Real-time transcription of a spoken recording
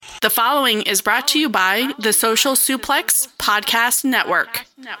The following is brought to you by the Social Suplex Podcast Network.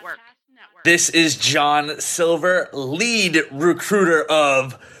 This is John Silver, lead recruiter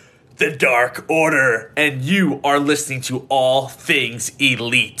of the Dark Order, and you are listening to All Things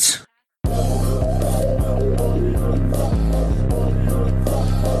Elite.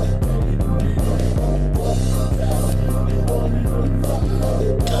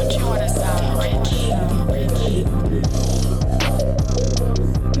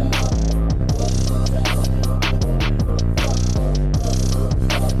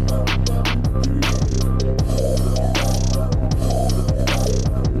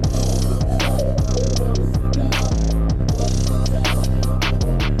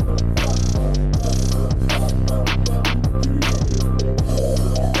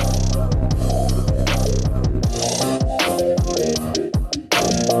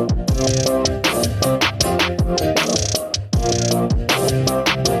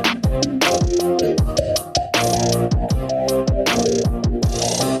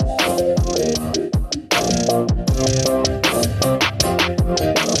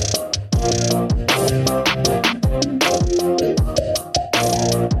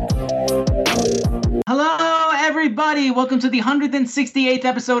 Welcome to the 168th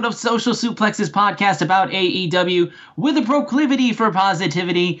episode of Social Suplex's podcast about AEW with a proclivity for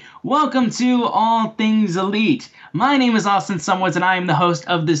positivity. Welcome to All Things Elite. My name is Austin Sumwoods and I am the host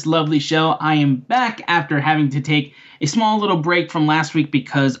of this lovely show. I am back after having to take a small little break from last week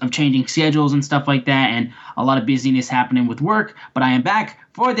because of changing schedules and stuff like that and a lot of busyness happening with work. But I am back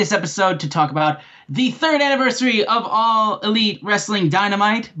for this episode to talk about the third anniversary of All Elite Wrestling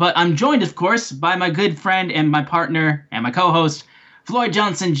Dynamite. But I'm joined, of course, by my good friend and my partner and my co-host, Floyd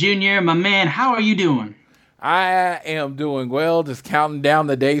Johnson Jr. My man, how are you doing? I am doing well, just counting down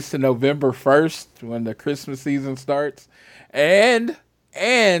the days to November 1st when the Christmas season starts. And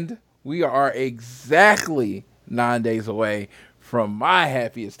we are exactly 9 days away from my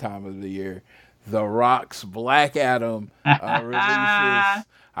happiest time of the year, The Rock's Black Adam releases.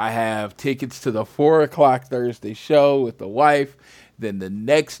 I have tickets to the 4 o'clock Thursday show with the wife. Then the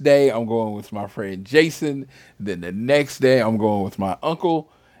next day, I'm going with my friend Jason. Then the next day, I'm going with my uncle.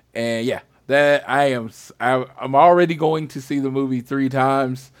 And yeah, that I'm already going to see the movie 3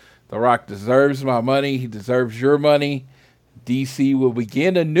 times. The Rock deserves my money. He deserves your money. DC will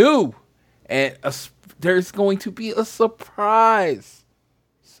begin anew. And there's going to be a surprise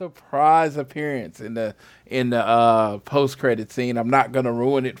appearance in the post-credit scene. I'm not going to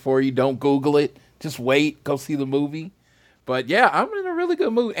ruin it for you. Don't Google it. Just wait. Go see the movie. But yeah, I'm in a really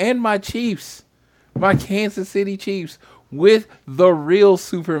good mood. And my Chiefs, my Kansas City Chiefs, with the real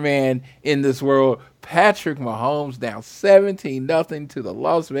Superman in this world, Patrick Mahomes, down 17-0 to the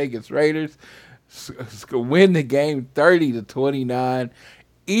Las Vegas Raiders, win the game 30-29.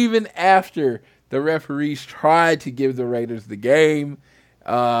 Even after the referees tried to give the Raiders the game,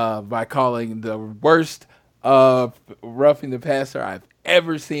 by calling the worst roughing the passer I've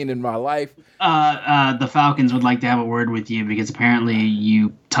ever seen in my life. The Falcons would like to have a word with you because apparently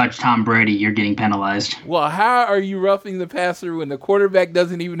you touched Tom Brady. You're getting penalized. Well, how are you roughing the passer when the quarterback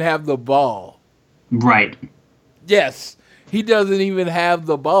doesn't even have the ball? Right. Yes, he doesn't even have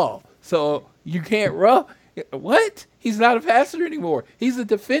the ball. So you can't rough. What? He's not a passer anymore. He's a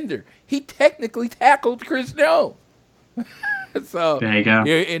defender. He technically tackled Chris Jones. So there you go.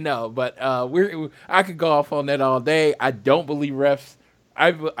 I could go off on that all day. I don't believe refs.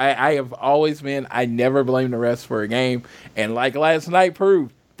 I have always been. I never blame the refs for a game, and like last night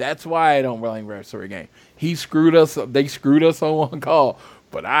proved, that's why I don't blame refs for a game. They screwed us on one call,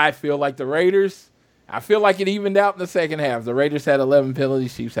 but I feel like the Raiders. I feel like it evened out in the second half. The Raiders had 11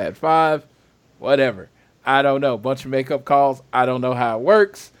 penalties. Chiefs had 5. Whatever. I don't know. Bunch of makeup calls. I don't know how it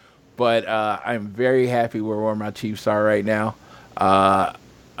works. But I'm very happy where my Chiefs are right now.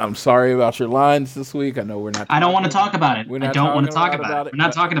 I'm sorry about your lines this week. I know we're not. I don't want to talk about it. I don't want to talk about it. We're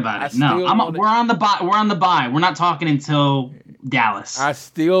not talking about it. No, we're on the bye. We're on the bye. We're not talking until Dallas. I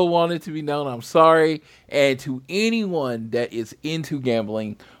still want it to be known. I'm sorry. And to anyone that is into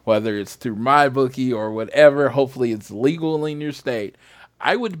gambling, whether it's through MyBookie or whatever, hopefully it's legal in your state,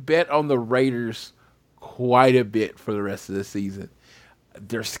 I would bet on the Raiders quite a bit for the rest of the season.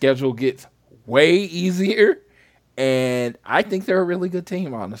 Their schedule gets way easier, and I think they're a really good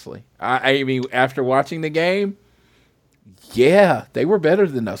team, honestly. I mean, after watching the game, yeah, they were better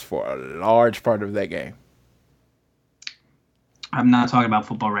than us for a large part of that game. I'm not talking about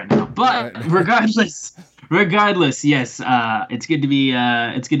football right now, but regardless, yes, it's good to be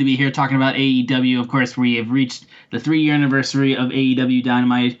here talking about AEW. Of course, we have reached the 3-year anniversary of AEW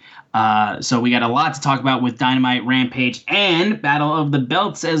Dynamite. So we got a lot to talk about with Dynamite, Rampage, and Battle of the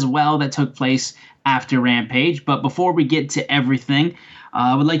Belts as well that took place after Rampage. But before we get to everything,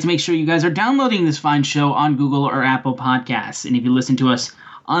 I would like to make sure you guys are downloading this fine show on Google or Apple Podcasts. And if you listen to us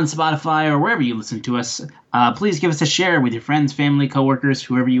on Spotify or wherever you listen to us, please give us a share with your friends, family, coworkers,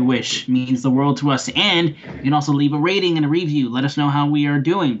 whoever you wish. It means the world to us. And you can also leave a rating and a review. Let us know how we are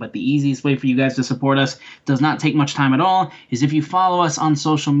doing. But the easiest way for you guys to support us does not take much time at all is if you follow us on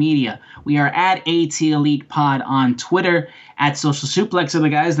social media. We are at AT Elite Pod on Twitter. At Social Suplex are the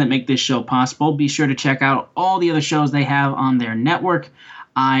guys that make this show possible. Be sure to check out all the other shows they have on their network.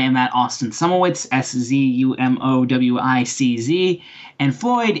 I am at Austin Sumowicz, SZUMOWICZ, and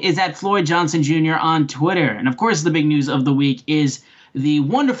Floyd is at Floyd Johnson Jr. on Twitter. And of course, the big news of the week is the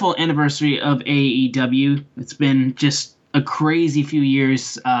wonderful anniversary of AEW. It's been just a crazy few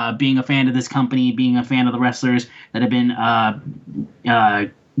years being a fan of this company, being a fan of the wrestlers that have been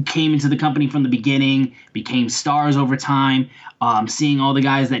came into the company from the beginning, became stars over time, seeing all the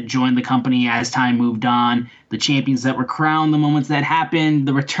guys that joined the company as time moved on, the champions that were crowned, the moments that happened,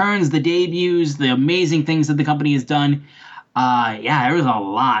 the returns, the debuts, the amazing things that the company has done. There was a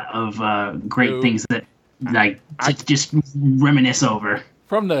lot of great things that I just reminisce over.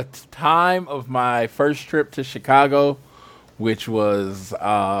 From the time of my first trip to Chicago, which was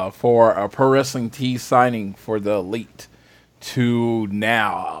for a Pro Wrestling Tees signing for the Elite, to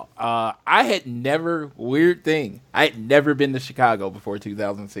now. I had never been to Chicago before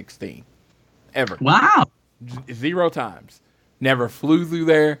 2016. Ever. Wow. 0 times. Never flew through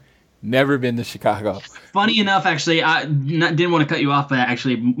there. Never been to Chicago. Funny enough, actually, I didn't want to cut you off, but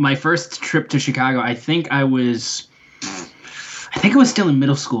actually, my first trip to Chicago, I think I was still in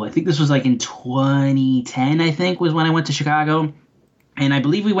middle school. I think this was like in 2010, I think, was when I went to Chicago. And I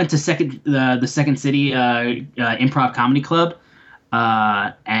believe we went to the Second City Improv Comedy Club,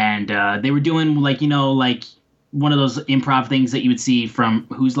 and they were doing like one of those improv things that you would see from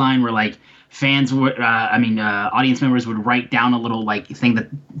Whose Line, where like fans would, audience members would write down a little like thing that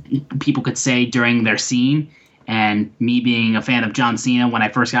people could say during their scene. And me being a fan of John Cena when I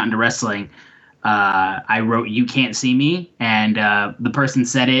first got into wrestling, I wrote "You Can't See Me," and the person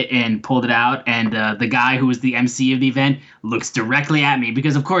said it and pulled it out, and the guy who was the MC of the event looks directly at me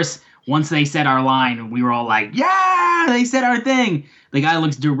because, of course, once they said our line, we were all like, "Yeah, they said our thing." The guy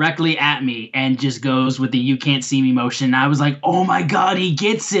looks directly at me and just goes with the "You Can't See Me" motion. I was like, "Oh my God, he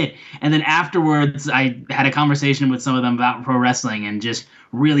gets it!" And then afterwards, I had a conversation with some of them about pro wrestling and just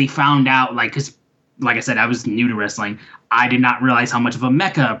really found out, because, like I said, I was new to wrestling. I did not realize how much of a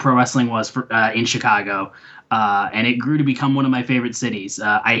mecca pro wrestling was in Chicago, and it grew to become one of my favorite cities.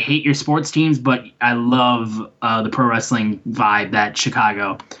 I hate your sports teams, but I love the pro wrestling vibe that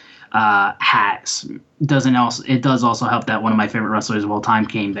Chicago has. It does also help that one of my favorite wrestlers of all time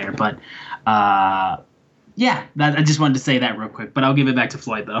came there. But I just wanted to say that real quick. But I'll give it back to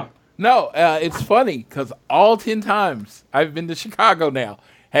Floyd, though. No, it's funny because all 10 times I've been to Chicago now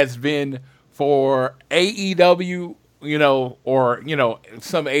has been for AEW, or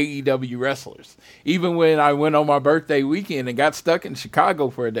some AEW wrestlers. Even when I went on my birthday weekend and got stuck in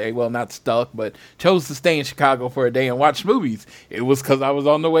Chicago for a day, well, not stuck, but chose to stay in Chicago for a day and watch movies, it was because I was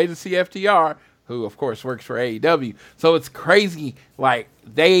on the way to see FTR, who, of course, works for AEW. So it's crazy. Like,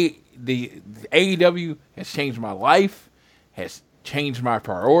 the AEW has changed my life, has changed my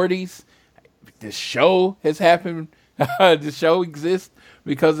priorities. This show has happened. The show exists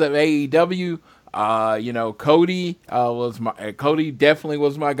because of AEW. Cody Cody definitely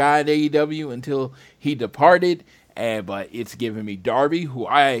was my guy at AEW until he departed. But it's given me Darby, who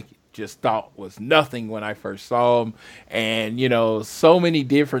I just thought was nothing when I first saw him. And, so many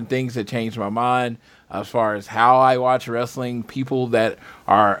different things that changed my mind as far as how I watch wrestling. People that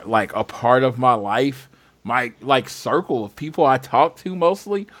are like a part of my life, my circle of people I talk to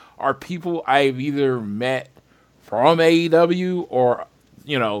mostly are people I've either met from AEW or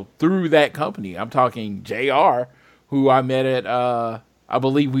through that company. I'm talking JR, who I met at, I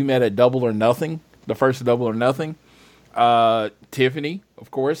believe we met at Double or Nothing, the first Double or Nothing. Tiffany,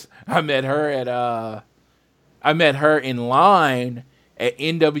 of course. I met her in line at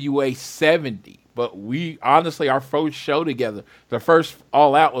NWA 70. But our first show together, the first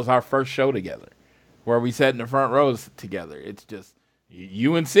All Out was our first show together, where we sat in the front rows together. It's just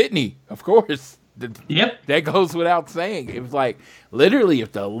you and Sydney, of course. Yep. That goes without saying. It was like, literally,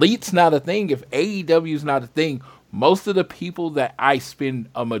 if the Elite's not a thing, if AEW's not a thing, most of the people that I spend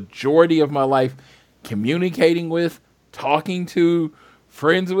a majority of my life communicating with, talking to,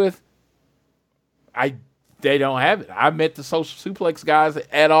 friends with, they don't have it. I met the Social Suplex guys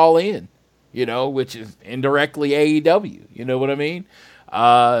at All In. which is indirectly AEW. You know what I mean?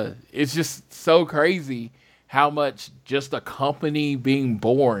 It's just so crazy how much just a company being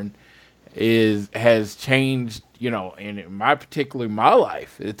born has changed, and in my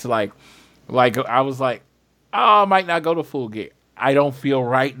life, it's like I was like, oh, I might not go to Full Gear. I don't feel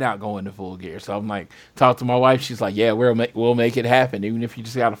right not going to Full Gear. So I'm like, talk to my wife. She's like, yeah, we'll make it happen. Even if you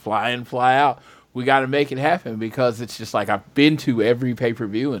just got to fly in, fly out, we got to make it happen, because it's just like I've been to every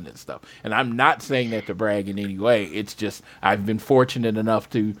pay-per-view and stuff. And I'm not saying that to brag in any way. It's just I've been fortunate enough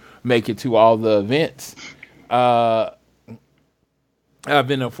to make it to all the events. I've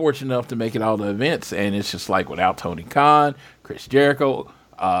been fortunate enough to make it all the events, and it's just like without Tony Khan, Chris Jericho,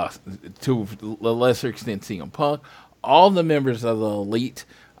 to a lesser extent CM Punk, all the members of the Elite,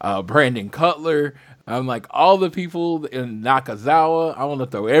 Brandon Cutler, I'm like all the people in Nakazawa. I want to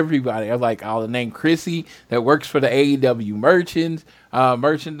throw everybody. I'm like, I'll name Chrissy that works for the AEW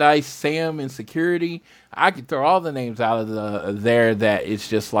merchandise, Sam in security. I could throw all the names out of there that it's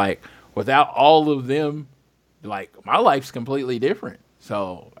just like without all of them, like my life's completely different.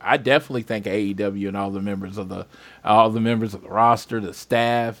 So I definitely thank AEW and all the members of the roster, the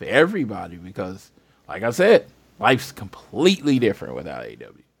staff, everybody, because like I said, life's completely different without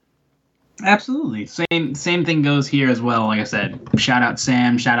AEW. Absolutely. Same thing goes here as well. Like I said, shout out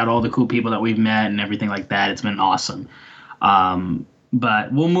Sam, shout out all the cool people that we've met and everything like that. It's been awesome.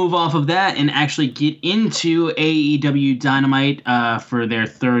 But we'll move off of that and actually get into AEW Dynamite for their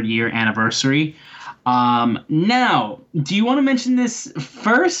 3rd year anniversary. Now, do you want to mention this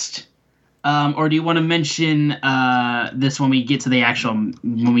first? Or do you want to mention this when we get to the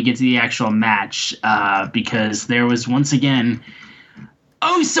actual match? Because there was once again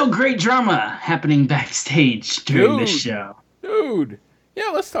so great drama happening backstage during this show. Dude, yeah,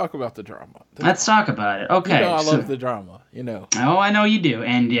 let's talk about the drama. Let's talk about it. Okay, I love the drama. Oh, I know you do,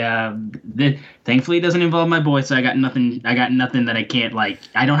 and thankfully it doesn't involve my boy, so I got nothing that I can't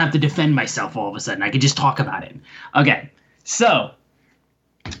I don't have to defend myself all of a sudden. I can just talk about it. Okay, so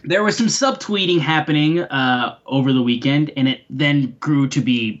there was some subtweeting happening over the weekend, and it then grew to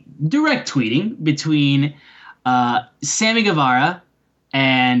be direct tweeting between Sammy Guevara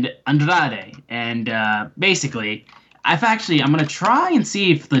and Andrade. And basically, I'm going to try and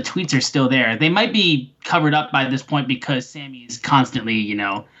see if the tweets are still there. They might be covered up by this point because Sammy is constantly,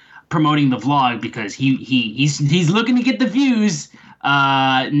 promoting the vlog because he's looking to get the views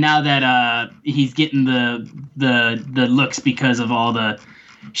now that he's getting the looks because of all the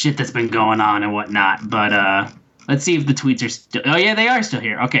shit that's been going on and whatnot. But let's see if the tweets are still... Oh, yeah, they are still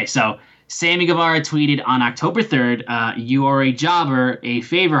here. Okay, so Sammy Guevara tweeted on October 3rd, you are a jobber, a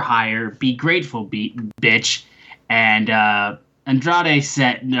favor hire, be grateful, bitch. And Andrade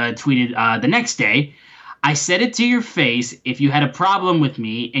tweeted the next day, I said it to your face if you had a problem with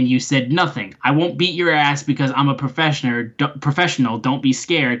me and you said nothing. I won't beat your ass because I'm a professional. Don't be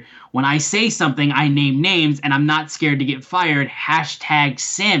scared. When I say something, I name names and I'm not scared to get fired.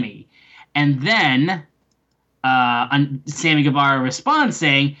 #Sammy. And then Sammy Guevara responds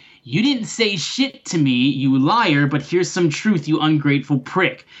saying, you didn't say shit to me, you liar, but here's some truth, you ungrateful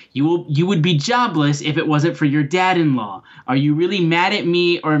prick. You would be jobless if it wasn't for your dad-in-law. Are you really mad at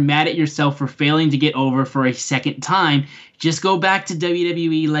me or mad at yourself for failing to get over for a second time? Just go back to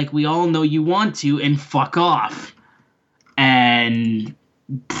WWE like we all know you want to and fuck off. And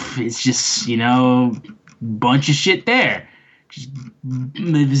it's just, bunch of shit there.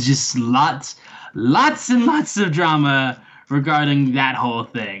 It was just lots and lots of drama regarding that whole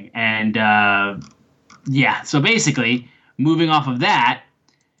thing. And so basically, moving off of that,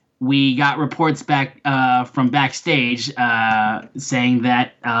 we got reports back from backstage saying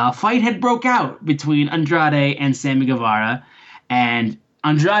that a fight had broke out between Andrade and Sammy Guevara, and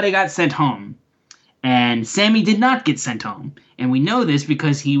Andrade got sent home. And Sammy did not get sent home. And we know this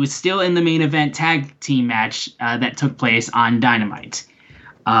because he was still in the main event tag team match that took place on Dynamite.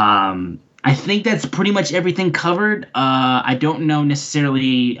 I think that's pretty much everything covered. I don't know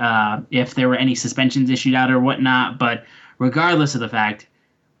necessarily if there were any suspensions issued out or whatnot, but regardless of the fact,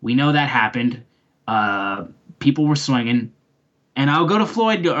 we know that happened. People were swinging. And I'll go to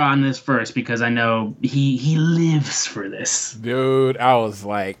Floyd on this first because I know he lives for this. Dude, I was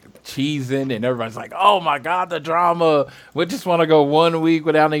cheesing and everybody's like, oh my God, the drama. We just want to go 1 week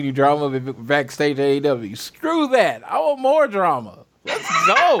without any drama backstage at AEW. Screw that. I want more drama. Let's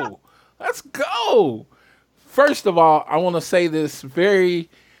go. Let's go. First of all, I want to say this very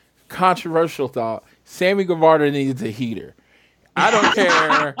controversial thought. Sammy Guevara needs a heater. I don't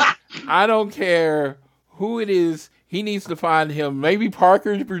care. I don't care who it is. He needs to find him maybe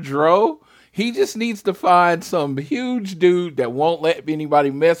Parker Boudreaux. He just needs to find some huge dude that won't let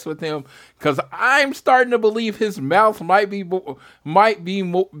anybody mess with him. Because I'm starting to believe his mouth might be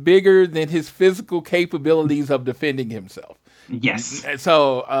bigger than his physical capabilities of defending himself. Yes.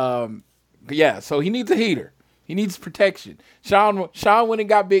 So, so he needs a heater. He needs protection. Shawn went and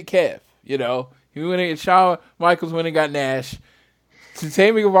got Big Kev. Shawn Michaels went and got Nash. So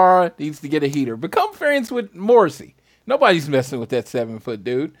Sammy Guevara needs to get a heater. Become friends with Morrissey. Nobody's messing with that 7-foot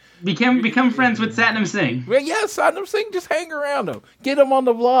dude. Become friends with Satnam Singh. Well, yeah, Satnam Singh, just hang around him. Get him on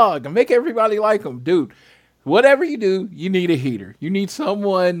the vlog and make everybody like him. Dude, whatever you do, you need a heater. You need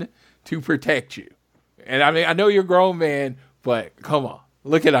someone to protect you. And I mean, I know you're a grown man, but come on.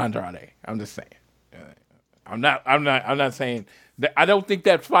 Look at Andrade. I'm just saying. I'm not saying that. I don't think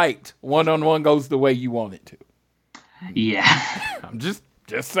that fight one-on-one goes the way you want it to. Yeah. I'm just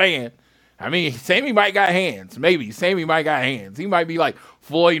saying. I mean, Sammy might got hands. Maybe Sammy might got hands. He might be like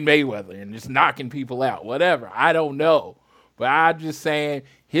Floyd Mayweather and just knocking people out. Whatever. I don't know. But I'm just saying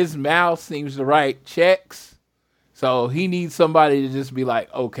his mouth seems to write checks. So he needs somebody to just be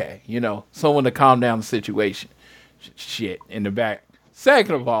like, okay, someone to calm down the situation. Shit in the back.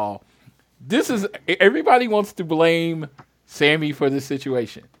 Second of all, everybody wants to blame Sammy for this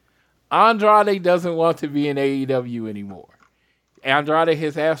situation. Andrade doesn't want to be in AEW anymore. Andrade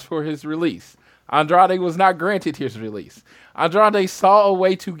has asked for his release. Andrade was not granted his release. Andrade saw a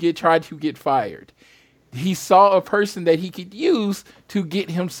way to try to get fired. He saw a person that he could use to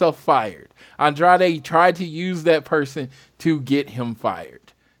get himself fired. Andrade tried to use that person to get him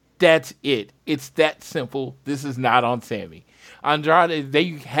fired. That's it. It's that simple. This is not on Sammy. Andrade, they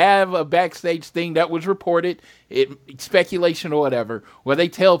have a backstage thing that was reported, speculation or whatever, where they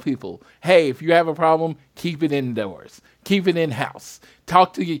tell people, hey, if you have a problem, keep it indoors. Keep it in-house.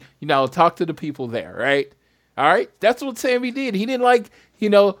 Talk to the people there, right? All right? That's what Sammy did. He didn't like, he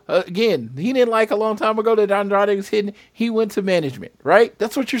didn't like a long time ago that Andrade was hitting. He went to management, right?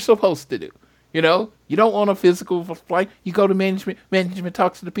 That's what you're supposed to do. You don't want a physical fight. You go to management. Management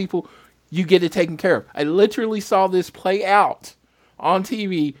talks to the people. You get it taken care of. I literally saw this play out on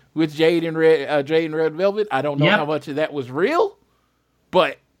TV with Jade and Red Velvet. I don't know how much of that was real,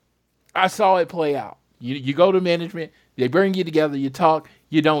 but I saw it play out. You go to management, they bring you together, you talk,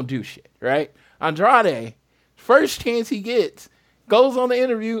 you don't do shit, right? Andrade, first chance he gets, goes on the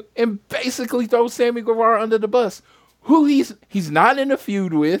interview and basically throws Sammy Guevara under the bus, who he's not in a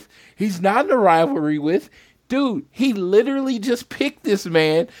feud with, he's not in a rivalry with. Dude, he literally just picked this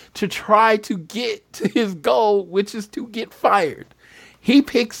man to try to get to his goal, which is to get fired. He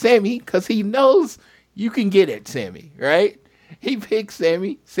picked Sammy because he knows you can get at Sammy, right? He picked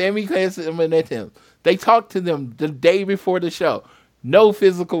Sammy. Sammy has him at him. They talked to them the day before the show. No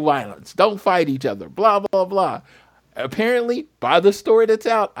physical violence. Don't fight each other. Blah, blah, blah. Apparently, by the story that's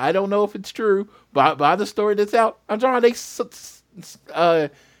out, I don't know if it's true, but by the story that's out, Andrade,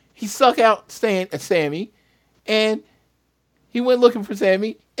 he suck out Sammy, and he went looking for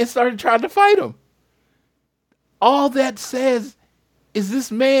Sammy and started trying to fight him. All that says is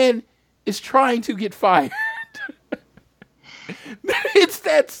this man is trying to get fired. It's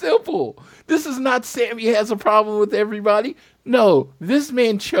that simple. This is not Sammy has a problem with everybody. No, this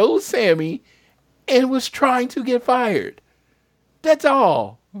man chose Sammy and was trying to get fired. That's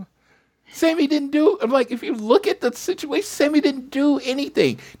all. Sammy didn't do, if you look at the situation, Sammy didn't do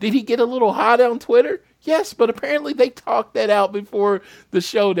anything. Did he get a little hot on Twitter? Yes, but apparently they talked that out before the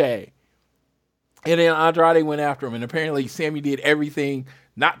show day. And then Andrade went after him, and apparently Sammy did everything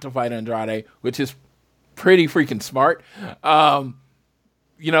not to fight Andrade, which is pretty freaking smart.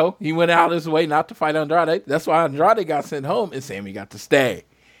 He went out his way not to fight Andrade. That's why Andrade got sent home and Sammy got to stay.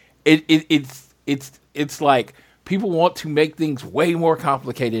 It's like people want to make things way more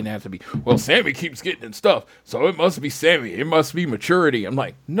complicated than it has to be. Well, Sammy keeps getting in stuff, so it must be Sammy. It must be maturity. I'm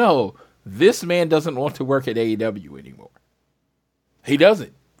like, no, this man doesn't want to work at AEW anymore. He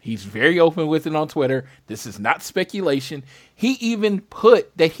doesn't. He's very open with it on Twitter. This is not speculation. He even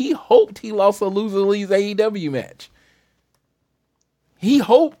put that he hoped he lost a Loser Leaves AEW match. He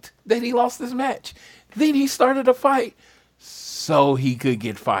hoped that he lost this match. Then he started a fight so he could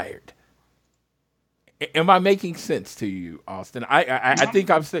get fired. Am I making sense to you, Austin? I think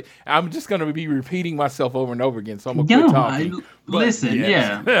I'm just going to be repeating myself over and over again, so I'm going to quit talking.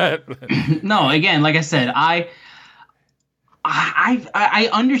 Yeah. No, again, like I said, I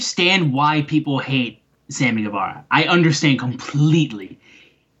understand why people hate Sammy Guevara. I understand completely.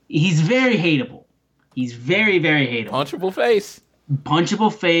 He's very hateable. He's very, very hateable.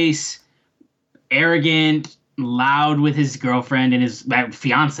 Punchable face, arrogant, loud with his girlfriend and his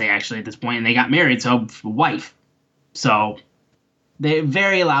fiance, actually, at this point, and they got married, so wife. So they're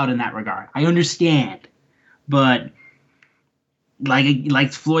very loud in that regard. I understand, but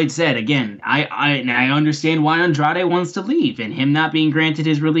like Floyd said again, I understand why Andrade wants to leave, and him not being granted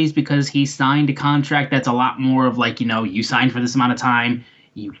his release because he signed a contract that's a lot more of like, you signed for this amount of time.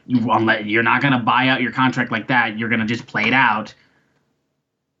 You're not gonna buy out your contract like that. You're gonna just play it out.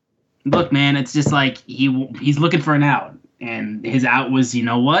 Look, man, it's just like he's looking for an out, and his out was, you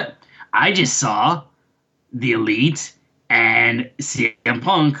know what? I just saw the Elite and CM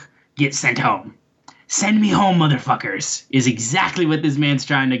Punk get sent home. Send me home, motherfuckers, is exactly what this man's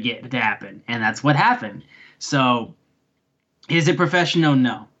trying to get to happen. And that's what happened. So, is it professional?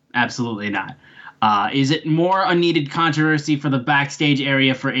 No, absolutely not. Is it more unneeded controversy for the backstage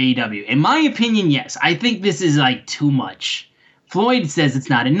area for AEW? In my opinion, yes. I think this is like too much. Floyd says it's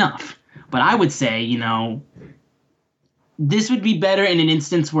not enough. But I would say, this would be better in an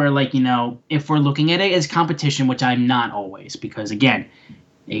instance where, like, if we're looking at it as competition, which I'm not always, because again,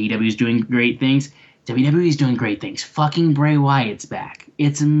 AEW is doing great things. WWE is doing great things. Fucking Bray Wyatt's back.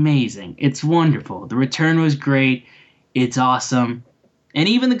 It's amazing. It's wonderful. The return was great. It's awesome. And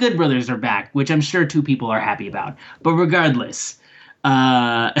even the Good Brothers are back, which I'm sure 2 people are happy about. But regardless,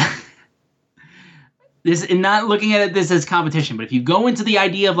 this, and not looking at this as competition, but if you go into the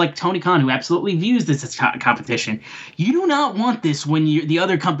idea of like Tony Khan, who absolutely views this as competition, you do not want this when the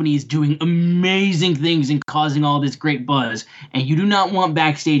other company is doing amazing things and causing all this great buzz, and you do not want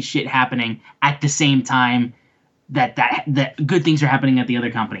backstage shit happening at the same time that good things are happening at the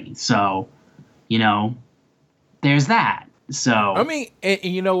other company. So, there's that. So I mean, and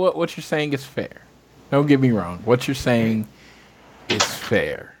you know what you're saying is fair. Don't get me wrong. What you're saying is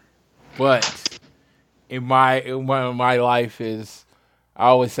fair, but in my life is, I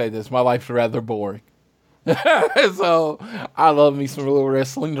always say this, my life's rather boring. So I love me some little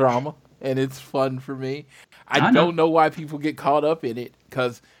wrestling drama, and it's fun for me. I don't know why people get caught up in it,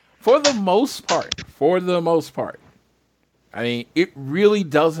 because for the most part, I mean, it really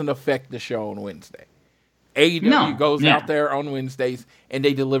doesn't affect the show on Wednesday. AEW goes out there on Wednesdays and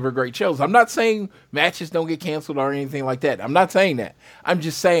they deliver great shows. I'm not saying matches don't get canceled or anything like that. I'm not saying that. I'm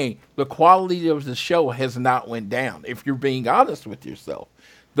just saying the quality of the show has not went down. If you're being honest with yourself,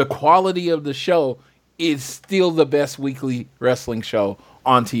 the quality of the show is still the best weekly wrestling show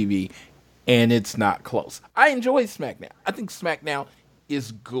on TV, and it's not close. I enjoy SmackDown. I think SmackDown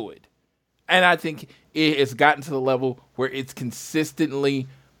is good, and I think it has gotten to the level where it's consistently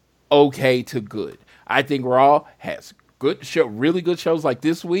okay to good. I think Raw has really good shows. Like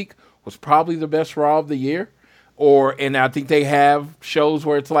this week was probably the best Raw of the year. And I think they have shows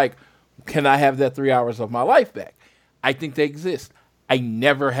where it's like, can I have that 3 hours of my life back? I think they exist. I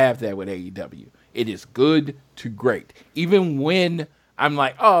never have that with AEW. It is good to great. Even when I'm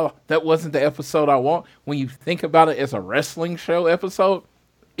like, oh, that wasn't the episode I want. When you think about it as a wrestling show episode,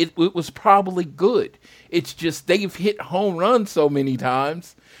 it was probably good. It's just they've hit home runs so many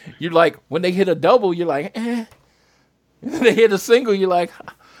times. You're like, when they hit a double, you're like, eh. They hit a single, you're like,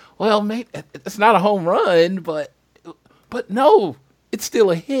 well, maybe it's not a home run, but no, it's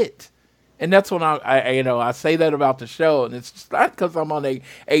still a hit. And that's when I say that about the show, and it's just not because I'm on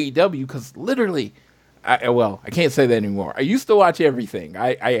AEW, because literally, I can't say that anymore. I used to watch everything.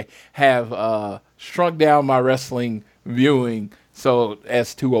 I have shrunk down my wrestling viewing so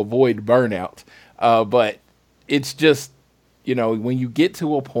as to avoid burnout. But it's just, when you get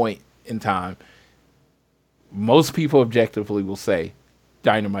to a point in time, most people objectively will say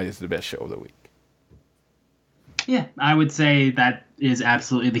Dynamite is the best show of the week. Yeah, I would say that is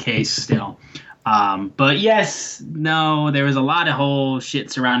absolutely the case still. But yes, no, there was a lot of whole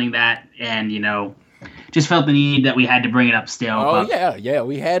shit surrounding that, and, just felt the need that we had to bring it up still. Oh, yeah,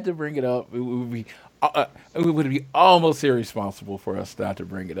 we had to bring it up. It would be almost irresponsible for us not to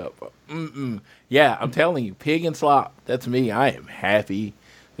bring it up. Yeah, I'm telling you, pig and slop, that's me. I am happy.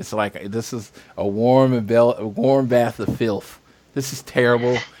 It's like, this is a warm bath of filth. This is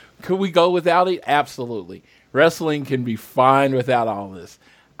terrible. Could we go without it? Absolutely. Wrestling can be fine without all this.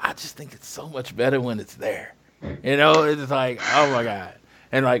 I just think it's so much better when it's there. It's like, oh my God.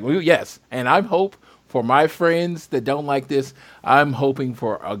 And like, yes. And I hope for my friends that don't like this, I'm hoping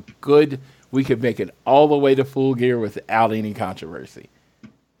for we could make it all the way to Full Gear without any controversy.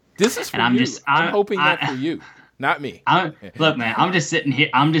 This is for you. I'm hoping that for you, not me. Look, man, I'm just sitting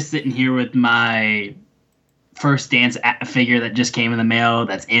here with my First Dance figure that just came in the mail.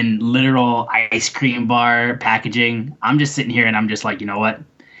 That's in literal ice cream bar packaging. I'm just sitting here and I'm just like, you know what?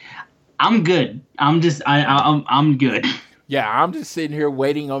 I'm good. I'm good. Yeah, I'm just sitting here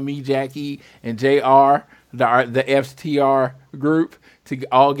waiting on me, Jackie, and JR, the FTR group, to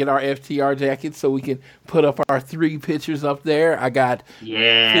all get our FTR jackets so we can put up our 3 pictures up there. I got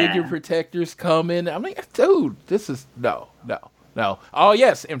figure protectors coming. I mean, dude, this is no. Oh,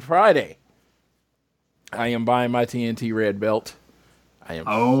 yes, and Friday, I am buying my TNT red belt. I am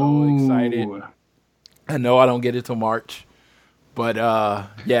so excited. I know I don't get it till March, but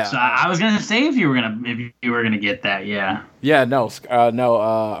yeah. So I was gonna say if you were gonna get that, yeah. Yeah, no.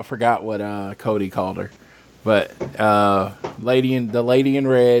 I forgot what Cody called her, but the lady in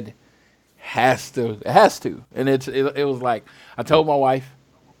red has to, and it was like I told my wife.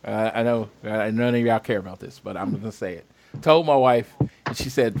 I know none of y'all care about this, but I'm gonna say it. Told my wife, and she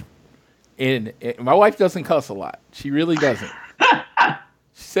said, my wife doesn't cuss a lot. She really doesn't.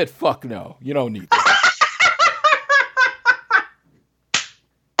 She said, "Fuck no, you don't need that."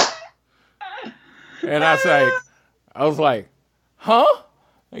 And I was like, huh?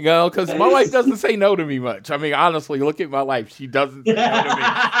 You know, because my wife doesn't say no to me much. I mean, honestly, look at my life. She doesn't say no to me.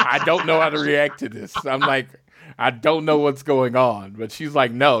 I don't know how to react to this. I'm like, I don't know what's going on. But she's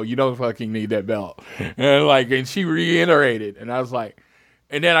like, no, you don't fucking need that belt. And she reiterated. And I was like,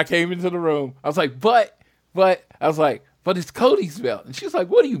 and then I came into the room. I was like, but it's Cody's belt. And she's like,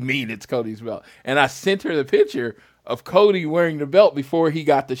 what do you mean it's Cody's belt? And I sent her the picture of Cody wearing the belt before he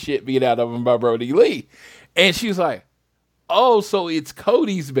got the shit beat out of him by Brody Lee. And she was like, oh, so it's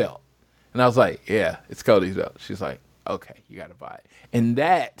Cody's belt. And I was like, yeah, it's Cody's belt. She's like, okay, you got to buy it. And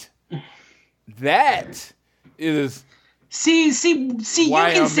that is... See,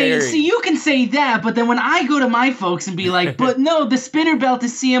 you can say that, but then when I go to my folks and be like, but no, the spinner belt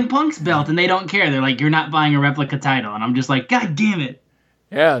is CM Punk's belt, and they don't care. They're like, you're not buying a replica title. And I'm just like, God damn it.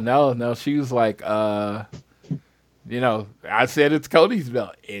 Yeah, no, she was like, I said it's Cody's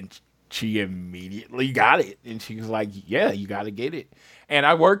belt, and she immediately got it. And she was like, yeah, you got to get it. And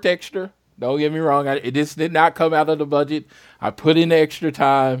I worked extra. Don't get me wrong. It just did not come out of the budget. I put in the extra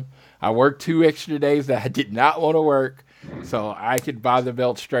time. I worked 2 extra days that I did not want to work. So I could buy the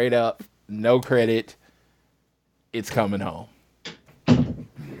belt straight up, no credit. It's coming home.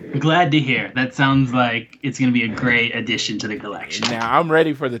 Glad to hear. That sounds like it's going to be a great addition to the collection. Now I'm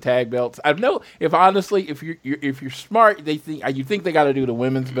ready for the tag belts. I know if you're smart, you think they got to do the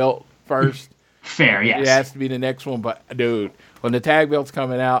women's belt first. Fair, yes. It has to be the next one. But dude, when the tag belt's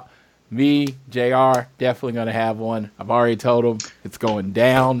coming out, me, JR, definitely going to have one. I've already told him it's going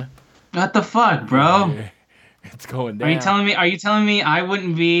down. What the fuck, bro? It's going down. Are you telling me I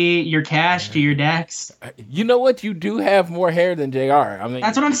wouldn't be your Cash to your Dax? You know what? You do have more hair than JR. I mean,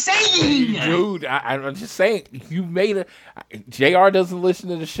 that's what I'm saying, dude. I'm just saying. You made JR doesn't listen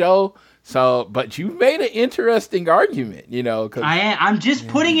to the show, but you made an interesting argument. You know, cause I'm just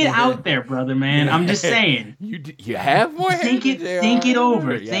putting it out there, brother, man. I'm just saying. You have more hair. Think it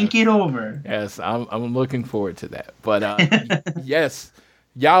over. Yes. Think it over. Yes, I'm looking forward to that. But yes.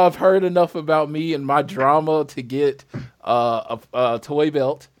 Y'all have heard enough about me and my drama to get a toy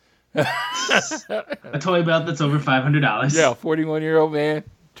belt. A toy belt that's over $500. Yeah, 41-year-old man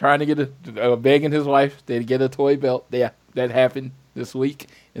trying to get begging his wife to get a toy belt. Yeah, that happened this week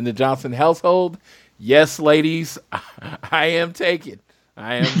in the Johnson household. Yes, ladies, I am taking.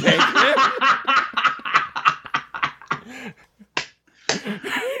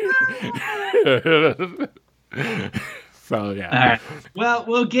 So, yeah. All right. Well,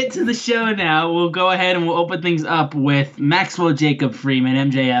 we'll get to the show now. We'll go ahead and we'll open things up with Maxwell Jacob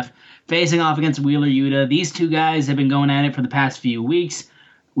Freeman, MJF, facing off against Wheeler Yuta. These two guys have been going at it for the past few weeks.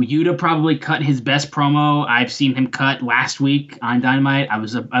 Yuta probably cut his best promo I've seen him cut last week on Dynamite. I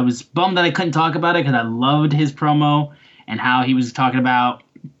was bummed that I couldn't talk about it because I loved his promo and how he was talking about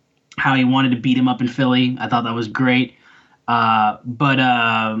how he wanted to beat him up in Philly. I thought that was great.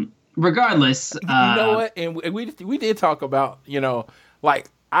 Regardless, you know what? And we did talk about, like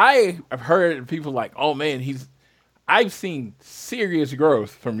I have heard people like, oh man, I've seen serious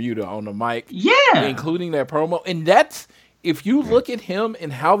growth from Yuta on the mic, yeah, including that promo, and that's if you look at him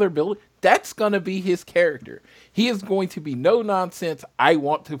and how they're built, that's gonna be his character. He is going to be no nonsense. I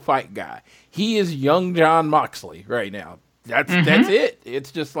want to fight guy. He is young John Moxley right now. That's it.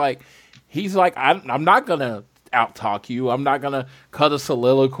 It's just like he's like I'm not gonna out-talk you. I'm not going to cut a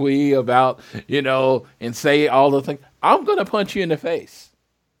soliloquy about, and say all the things. I'm going to punch you in the face.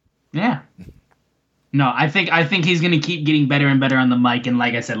 Yeah. No, I think he's going to keep getting better and better on the mic. And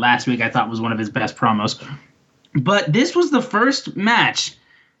like I said, last week I thought was one of his best promos. But this was the first match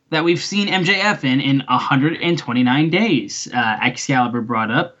that we've seen MJF in 129 days. Excalibur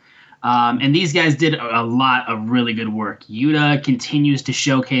brought up. And these guys did a lot of really good work. Yuta continues to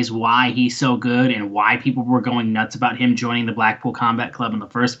showcase why he's so good and why people were going nuts about him joining the Blackpool Combat Club in the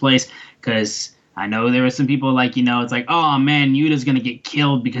first place. Because, I know there were some people like, it's like, oh man, Yuta's going to get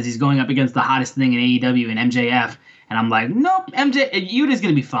killed because he's going up against the hottest thing in AEW and MJF. And I'm like, nope, Yuta's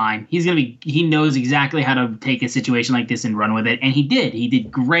going to be fine. He knows exactly how to take a situation like this and run with it. And he did. He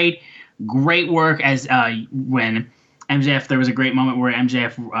did great work as when MJF, there was a great moment where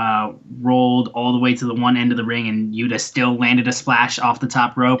MJF rolled all the way to the one end of the ring and Yuta still landed a splash off the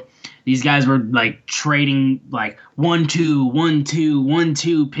top rope. These guys were like trading like 1-2, 1-2,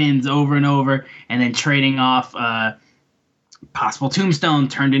 1-2 pins over and over, and then trading off possible tombstone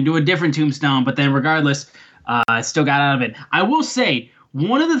turned into a different tombstone. But then regardless, still got out of it. I will say,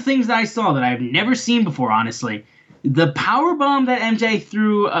 one of the things that I saw that I've never seen before, honestly, the power bomb that MJF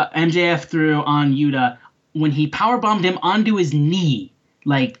threw on Yuta when he power bombed him onto his knee.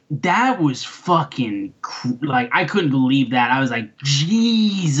 Like, that was fucking, I couldn't believe that. I was like,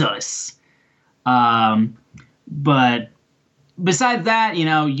 Jesus. But besides that,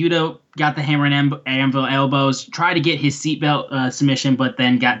 Yuta got the hammer and anvil elbows, tried to get his seatbelt submission, but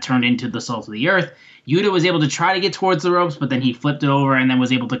then got turned into the salt of the earth. Yuta was able to try to get towards the ropes, but then he flipped it over and then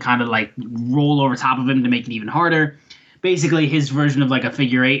was able to kind of like roll over top of him to make it even harder. Basically, his version of like a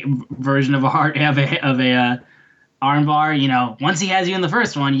figure eight version of a armbar. Once he has you in the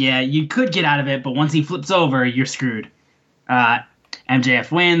first one, yeah, you could get out of it, but once he flips over, you're screwed.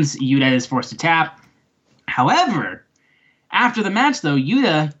 MJF wins. Yuta is forced to tap. However, after the match, though,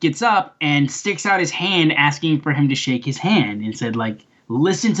 Yuta gets up and sticks out his hand asking for him to shake his hand and said, like,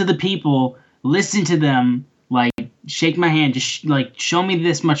 listen to the people, listen to them, like, shake my hand, just, show me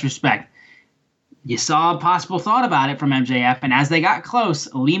this much respect. You saw a possible thought about it from MJF, and as they got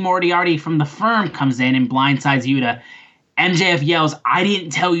close, Lee Moriarty from the Firm comes in and blindsides Yuta. MJF yells, I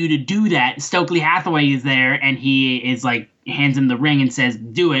didn't tell you to do that. Stokely Hathaway is there, and he is hands him the ring and says,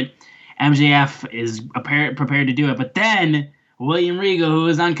 do it. MJF is prepared to do it, but then William Regal, who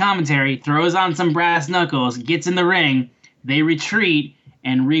is on commentary, throws on some brass knuckles, gets in the ring, they retreat,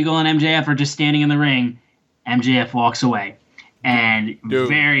 and Regal and MJF are just standing in the ring. MJF walks away. And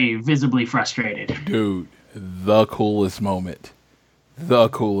very visibly frustrated. Dude, the coolest moment.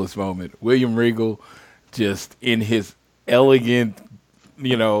 William Regal, just in his elegant,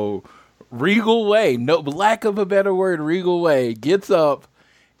 Regal way, no lack of a better word, Regal way, gets up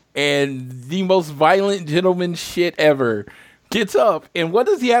and the most violent gentleman shit ever. Gets up, and what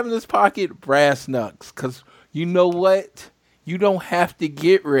does he have in his pocket? Brass knucks. Because you know what? You don't have to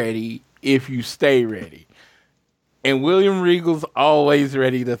get ready if you stay ready. And William Regal's always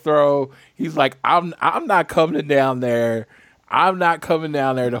ready to throw. He's like, I'm not coming down there. I'm not coming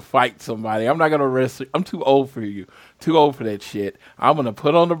down there to fight somebody. I'm not going to wrestle. I'm too old for you. Too old for that shit. I'm going to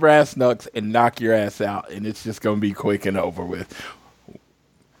put on the brass knucks and knock your ass out. And it's just going to be quick and over with.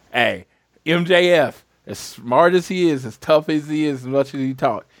 Hey, MJF, as smart as he is, as tough as he is, as much as he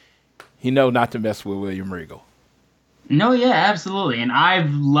talks, he know not to mess with William Regal. No, yeah, absolutely. And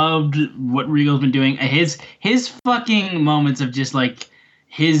I've loved what Regal's been doing. His fucking moments of just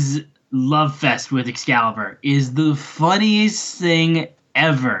his love fest with Excalibur is the funniest thing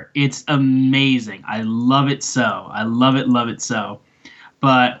ever. It's amazing. I love it so. I love it so.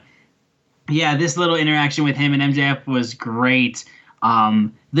 But yeah, this little interaction with him and MJF was great.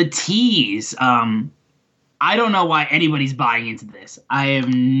 The tease, I don't know why anybody's buying into this. I have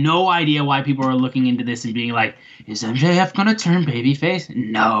no idea why people are looking into this and being like, is MJF going to turn babyface?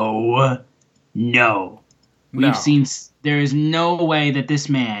 No. We've seen, there is no way that this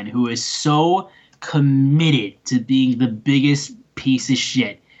man who is so committed to being the biggest piece of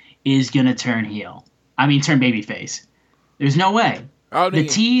shit is going to turn heel. I mean, turn babyface. There's no way. The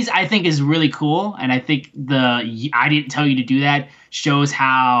tease, I think, is really cool. And I think I didn't tell you to do that shows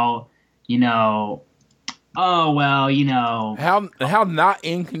how, how not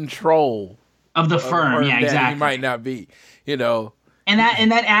in control of the firm, yeah, exactly. He might not be, and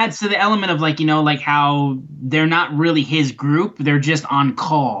that adds to the element of how they're not really his group; they're just on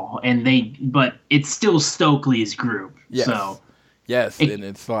call, but it's still Stokely's group. Yes. So, and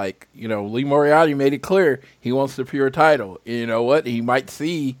it's Lee Moriarty made it clear he wants the pure title. You know what? He might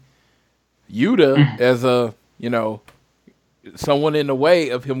see Yuta as a someone in the way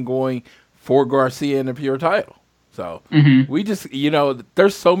of him going for Garcia in the pure title. So we just,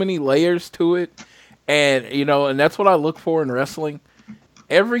 there's so many layers to it. And, and that's what I look for in wrestling.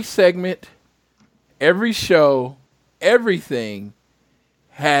 Every segment, every show, everything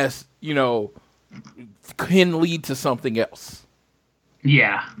has, can lead to something else.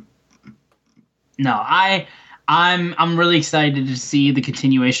 Yeah. No, I'm really excited to see the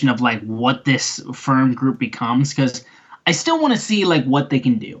continuation of what this firm group becomes, because I still want to see what they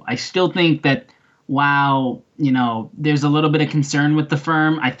can do. I still think that while, there's a little bit of concern with the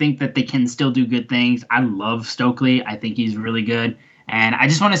firm, I think that they can still do good things. I love Stokely. I think he's really good. And I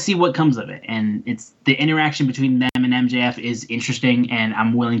just want to see what comes of it. And it's the interaction between them and MJF is interesting, and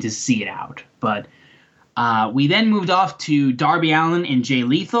I'm willing to see it out. But we then moved off to Darby Allin and Jay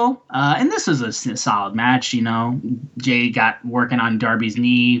Lethal. And this was a solid match, Jay got working on Darby's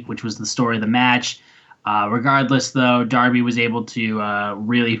knee, which was the story of the match. Regardless, though, Darby was able to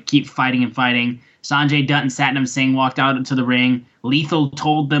really keep fighting and fighting. Sanjay Dutt and Satnam Singh walked out into the ring. Lethal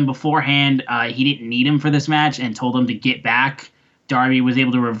told them beforehand he didn't need him for this match and told them to get back. Darby was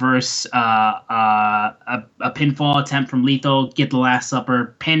able to reverse a pinfall attempt from Lethal, get the Last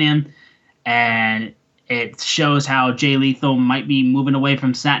Supper, pin him, and it shows how Jay Lethal might be moving away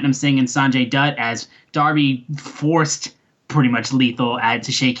from Satnam Singh and Sanjay Dutt as Darby forced pretty much Lethal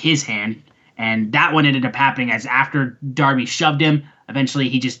to shake his hand. And that one ended up happening as after Darby shoved him, eventually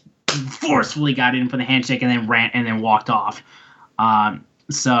he just forcefully got in for the handshake and then walked off.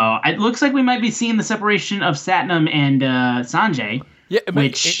 So it looks like we might be seeing the separation of Satnam and Sanjay. Yeah,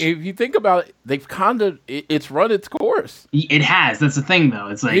 which, if you think about it, they've it's run its course. It has. That's the thing, though.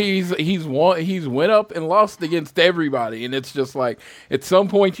 It's like he's went up and lost against everybody, and it's just like at some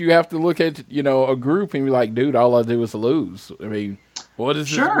point you have to look at a group and be like, dude, all I do is lose. I mean, what is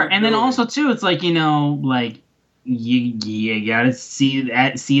sure? This and then doing? Also too, it's like you gotta see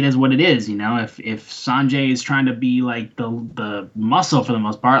it as what it is. If Sanjay is trying to be like the muscle for the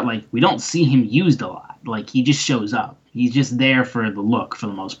most part, like we don't see him used a lot. Like he just shows up. He's just there for the look for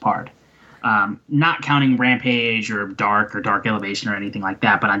the most part. Not counting Rampage or Dark Elevation or anything like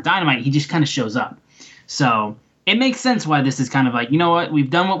that. But on Dynamite, he just kind of shows up. So it makes sense why this is kind of like, what, we've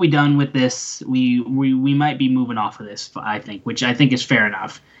done what we've done with this. We might be moving off of this, I think, which I think is fair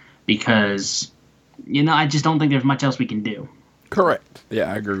enough because, I just don't think there's much else we can do. Correct.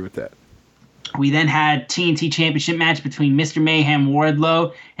 Yeah, I agree with that. We then had TNT Championship match between Mr. Mayhem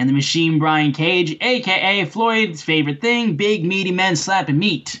Wardlow and the Machine Brian Cage, a.k.a. Floyd's favorite thing, big meaty men slapping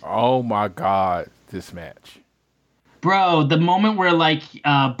meat. Oh, my God, this match. Bro, the moment where,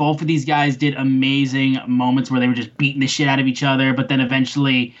 both of these guys did amazing moments where they were just beating the shit out of each other, but then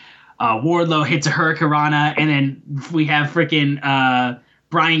eventually Wardlow hits a Hurricanrana, and then we have freaking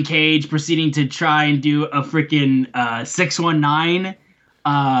Brian Cage proceeding to try and do a freaking 619.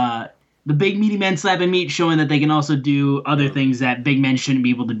 The big meaty men slapping meat, showing that they can also do other things that big men shouldn't be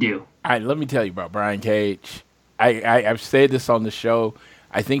able to do. All right, let me tell you about Brian Cage. I've said this on the show.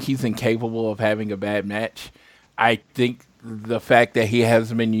 I think he's incapable of having a bad match. I think the fact that he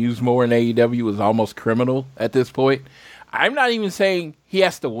hasn't been used more in AEW is almost criminal at this point. I'm not even saying he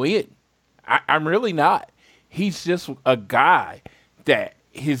has to win. I'm really not. He's just a guy that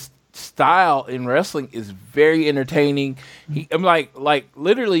his style in wrestling is very entertaining. I'm like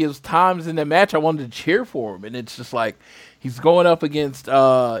literally, there's times in the match I wanted to cheer for him, and it's just like he's going up against the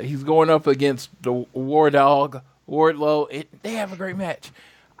Wardlow. They have a great match.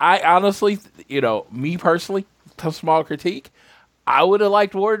 I honestly, me personally, a small critique, I would have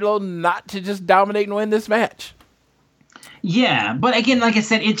liked Wardlow not to just dominate and win this match. Yeah, but again, like I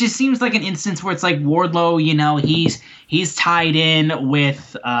said, it just seems like an instance where it's like Wardlow, he's tied in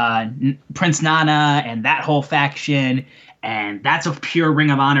with Prince Nana and that whole faction, and that's a pure Ring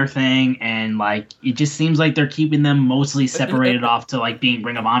of Honor thing, and it just seems like they're keeping them mostly separated off to being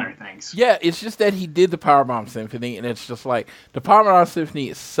Ring of Honor things. Yeah, it's just that he did the Powerbomb Symphony, and it's just like the Powerbomb Symphony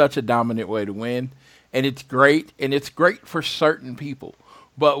is such a dominant way to win, and it's great for certain people.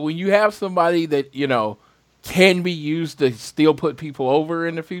 But when you have somebody that can be used to still put people over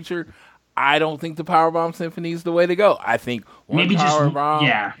in the future, I don't think the Powerbomb Symphony is the way to go. I think maybe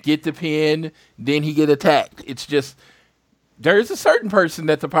Powerbomb, get the pin, then he get attacked. It's just, there's a certain person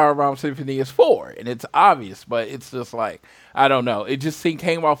that the Powerbomb Symphony is for, and it's obvious, but it's just like, I don't know. It just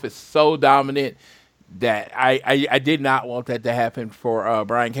came off as so dominant that I did not want that to happen for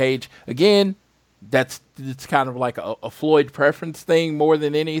Brian Cage. Again, it's kind of like a Floyd preference thing more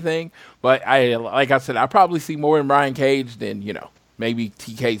than anything. But like I said, I probably see more in Brian Cage than, maybe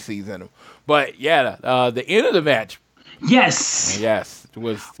TK sees in him. But yeah, the end of the match. Yes.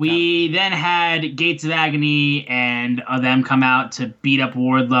 We then had Gates of Agony and them come out to beat up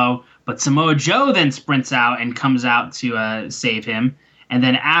Wardlow. But Samoa Joe then sprints out and comes out to save him. And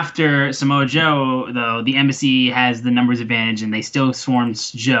then after Samoa Joe, though, the Embassy has the numbers advantage and they still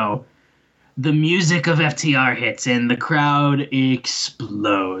swarms Joe. The music of FTR hits and the crowd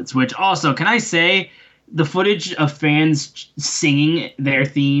explodes, which also, can I say, the footage of fans singing their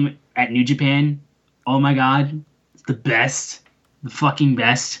theme at New Japan, oh my God, it's the best, the fucking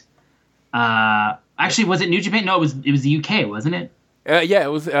best. Actually, was it New Japan? No, it was the UK, wasn't it? Yeah, it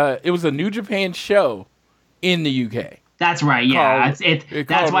was a New Japan show in the UK. That's right. Yeah,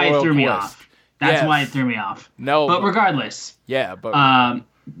 that's why it threw me off. That's why it threw me off. No, but regardless. Yeah, but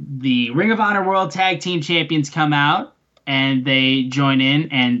the Ring of Honor World Tag Team Champions come out and they join in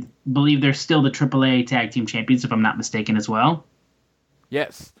and believe they're still the AAA Tag Team Champions, if I'm not mistaken, as well.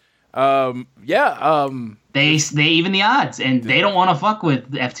 Yes. They even the odds, and they don't want to fuck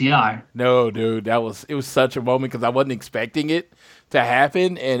with FTR. No, dude, it was such a moment because I wasn't expecting it to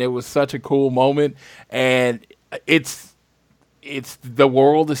happen, and it was such a cool moment. And it's the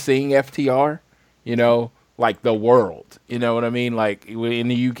world is seeing FTR, like the world, you know what I mean? Like in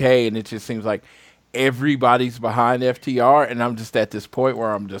the UK, and it just seems like everybody's behind FTR, and I'm just at this point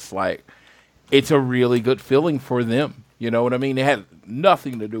where I'm just like, it's a really good feeling for them. You know what I mean? It had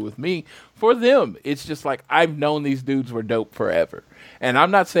nothing to do with me. For them, it's just like, I've known these dudes were dope forever. And I'm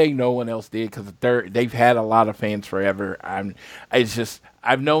not saying no one else did, because they've had a lot of fans forever.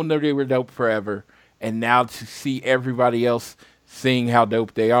 I've known that they were dope forever. And now to see everybody else seeing how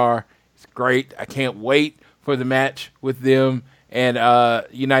dope they are, it's great. I can't wait for the match with them and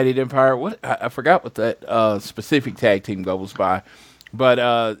United Empire. I forgot what that specific tag team goes by.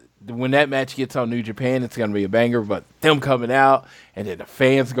 But when that match gets on New Japan, it's going to be a banger. But them coming out and then the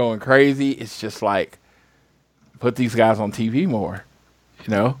fans going crazy, it's just like, put these guys on TV more.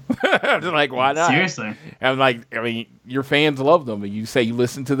 I'm just like, why not? Seriously. I'm like, I mean, your fans love them, and you say you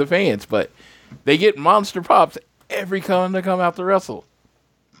listen to the fans, but they get monster pops every time they come out to wrestle.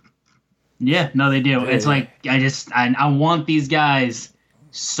 Yeah, no, they do. Yeah. It's like, I want these guys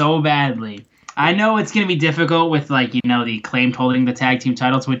so badly. I know it's going to be difficult with, the Acclaimed holding the tag team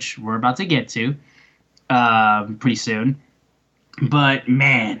titles, which we're about to get to pretty soon. But,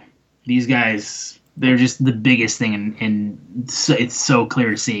 man, these guys, they're just the biggest thing, and it's so clear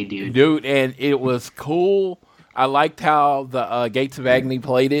to see, dude. Dude, and it was cool. I liked how the Gates of Agony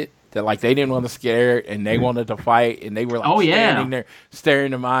played it. That, they didn't want to scare it, and they wanted to fight, and they were, standing there,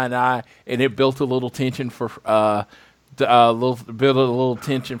 staring them eye in eye, and it built a little tension for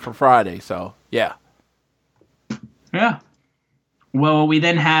tension for Friday. So yeah. Well, we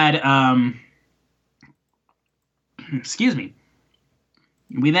then had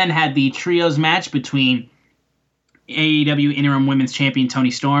we then had the trios match between AEW Interim Women's Champion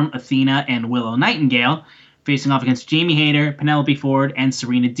Toni Storm, Athena, and Willow Nightingale, facing off against Jamie Hayter, Penelope Ford, and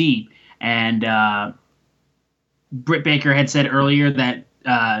Serena Deeb. And Britt Baker had said earlier that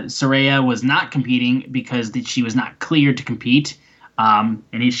Saraya was not competing because she was not cleared to compete. And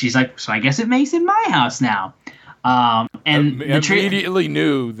she's like, so I guess it makes it my house now. And immediately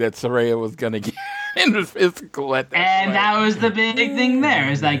knew that Saraya was going to get in the physical at that And point. that was the big thing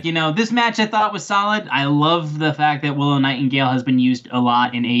there. It's like, this match I thought was solid. I love the fact that Willow Nightingale has been used a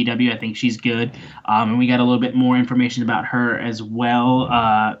lot in AEW. I think she's good. And we got a little bit more information about her as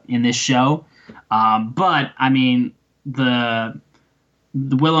well in this show. But, I mean, the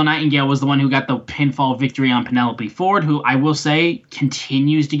Willow Nightingale was the one who got the pinfall victory on Penelope Ford, who I will say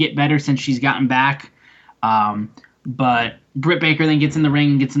continues to get better since she's gotten back. But Britt Baker then gets in the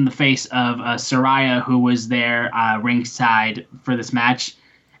ring and gets in the face of Saraya, who was there ringside for this match.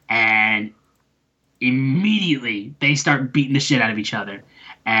 And immediately they start beating the shit out of each other.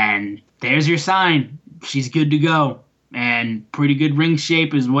 And there's your sign. She's good to go. And pretty good ring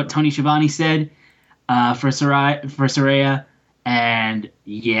shape is what Tony Schiavone said for Saraya. And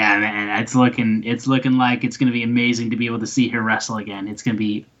yeah, man, it's looking like it's going to be amazing to be able to see her wrestle again. It's going to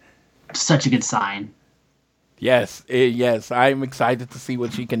be such a good sign. Yes, I'm excited to see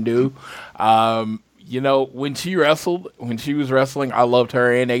what she can do. When she was wrestling, I loved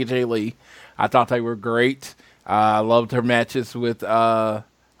her and AJ Lee. I thought they were great. I loved her matches with I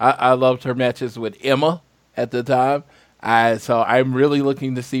loved her matches with Emma at the time. So I'm really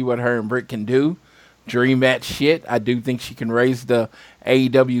looking to see what her and Britt can do. Dream match shit. I do think she can raise the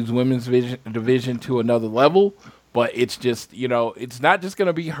AEW's women's division to another level. But it's just, it's not just going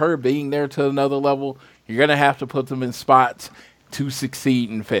to be her being there to another level. You're going to have to put them in spots to succeed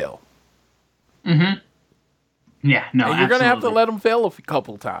and fail. Mm-hmm. Yeah, no, and you're going to have to let them fail a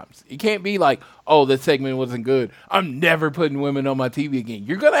couple times. You can't be like, oh, that segment wasn't good. I'm never putting women on my TV again.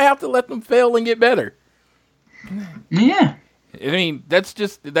 You're going to have to let them fail and get better. Yeah. I mean, that's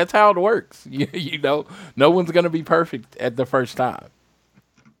how it works. No one's going to be perfect at the first time.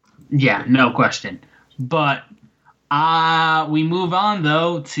 Yeah, no question. But we move on,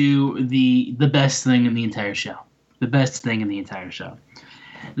 though, to the best thing in the entire show. The best thing in the entire show.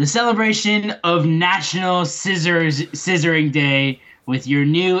 The celebration of National Scissoring Day with your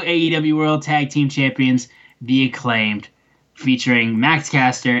new AEW World Tag Team Champions, The Acclaimed, featuring Max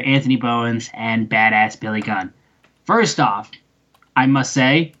Caster, Anthony Bowens, and Badass Billy Gunn. First off, I must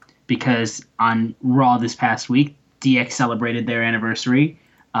say, because on Raw this past week, DX celebrated their anniversary,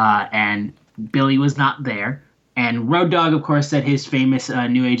 and Billy was not there. And Road Dogg, of course, said his famous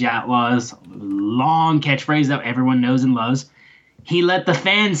New Age Outlaws long catchphrase that everyone knows and loves. He let the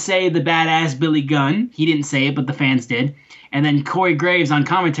fans say the badass Billy Gunn. He didn't say it, but the fans did. And then Corey Graves on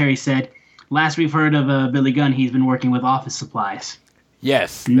commentary said, last we've heard of Billy Gunn, he's been working with office supplies.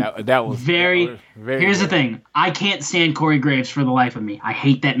 Yes, that was very here's good. The thing. I can't stand Corey Graves for the life of me. I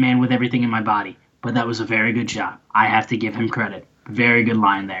hate that man with everything in my body. But that was a very good job. I have to give him credit. Very good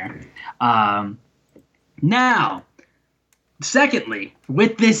line there. Now, secondly,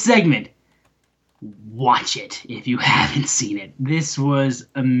 with this segment, watch it if you haven't seen it. This was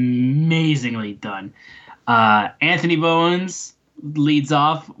amazingly done. Anthony Bowens leads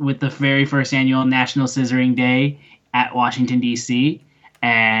off with the very first annual National Scissoring Day at Washington, D.C.,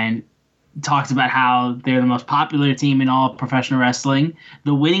 and talks about how they're the most popular team in all of professional wrestling,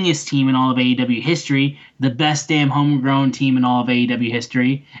 the winningest team in all of AEW history, the best damn homegrown team in all of AEW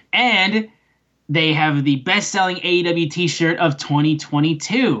history, and they have the best-selling AEW t-shirt of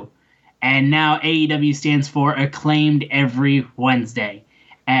 2022. And now AEW stands for Acclaimed Every Wednesday.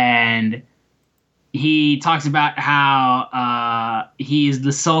 And he talks about how he is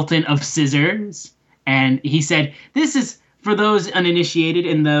the Sultan of Scissors. And he said, this is, for those uninitiated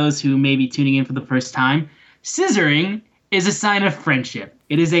and those who may be tuning in for the first time, scissoring is a sign of friendship.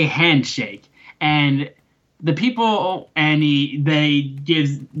 It is a handshake. And the people, and they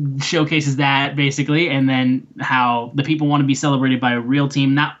showcases that basically, and then how the people want to be celebrated by a real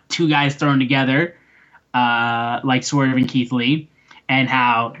team, not two guys thrown together like Swerve and Keith Lee, and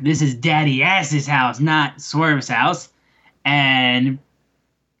how this is Daddy Ass's house, not Swerve's house. And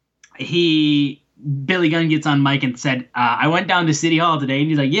Billy Gunn gets on mic and said, I went down to City Hall today, and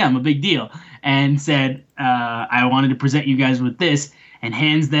he's like, yeah, I'm a big deal, and said, I wanted to present you guys with this, and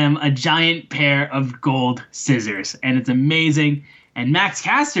hands them a giant pair of gold scissors. And it's amazing. And Max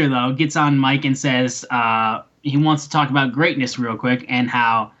Caster, though, gets on mic and says he wants to talk about greatness real quick, and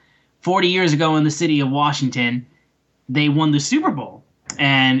how 40 years ago in the city of Washington, they won the Super Bowl.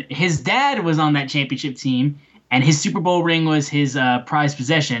 And his dad was on that championship team, and his Super Bowl ring was his prized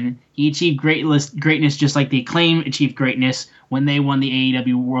possession. He achieved greatness just like the Acclaim achieved greatness when they won the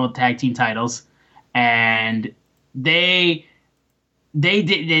AEW World Tag Team titles. And they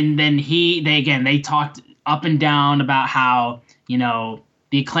did, and then they talked up and down about how, you know,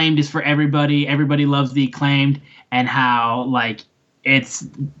 the Acclaimed is for everybody. Everybody loves the Acclaimed, and how like it's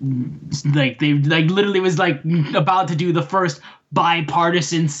like they like literally was like about to do the first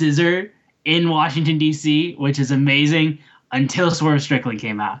bipartisan scissor in Washington D.C., which is amazing, until Swerve Strickland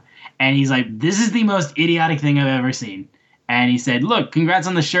came out, and he's like, "This is the most idiotic thing I've ever seen." And he said, "Look, congrats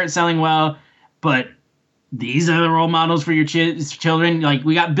on the shirt selling well, but these are the role models for your children. Like,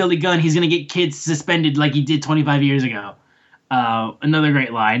 we got Billy Gunn. He's going to get kids suspended like he did 25 years ago." Another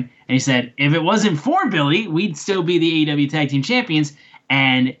great line. And he said, if it wasn't for Billy, we'd still be the AEW Tag Team Champions.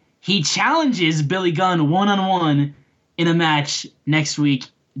 And he challenges Billy Gunn one-on-one in a match this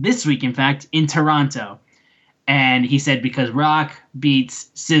week, in fact, in Toronto. And he said, because Rock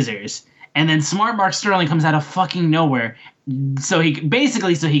beats Scissors. And then Smart Mark Sterling comes out of fucking nowhere. So he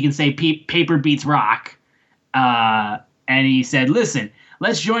can say paper beats Rock. And he said, listen,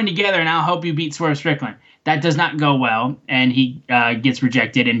 let's join together and I'll help you beat Swerve Strickland. That does not go well, and he gets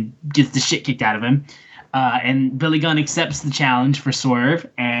rejected and gets the shit kicked out of him. And Billy Gunn accepts the challenge for Swerve,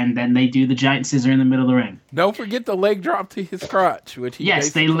 and then they do the giant scissor in the middle of the ring. Don't forget the leg drop to his crotch, which he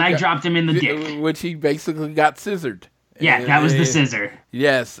they leg dropped him in the dick, which he basically got scissored. Yeah, that was the scissor.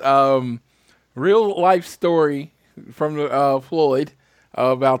 Yes, real life story from Floyd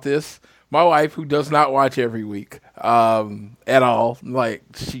about this. My wife, who does not watch every week at all, like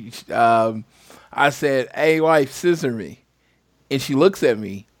she I said, "Hey, wife, scissor me," and she looks at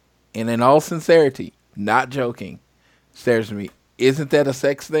me, and in all sincerity, not joking, stares at me. Isn't that a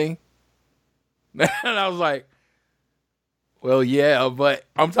sex thing? And I was like, well, yeah, but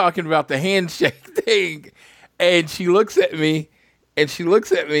I'm talking about the handshake thing. And she looks at me, and she's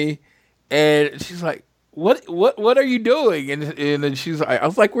like, what are you doing? And then she's like, I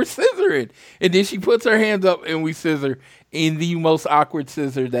was like, we're scissoring. And then she puts her hands up, and we scissor in the most awkward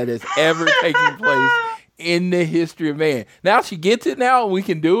scissor that has ever taken place in the history of man. Now she gets it now, and we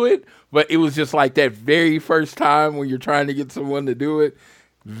can do it. But it was just like that very first time when you're trying to get someone to do it.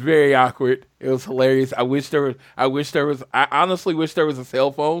 Very awkward. It was hilarious. I honestly wish there was a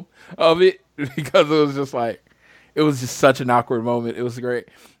cell phone of it, because it was just such an awkward moment. It was great.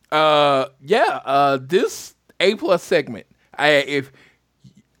 This A+ segment, if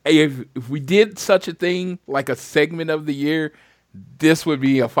we did such a thing, like a segment of the year, this would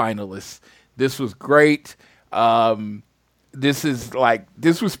be a finalist. This was great. This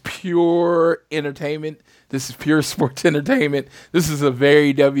was pure entertainment. This is pure sports entertainment. This is a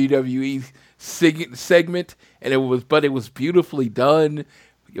very WWE segment, and it was beautifully done.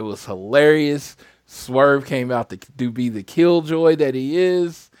 It was hilarious. Swerve came out to be the killjoy that he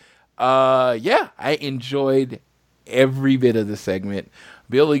is. I enjoyed every bit of the segment.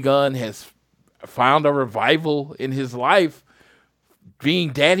 Billy Gunn has found a revival in his life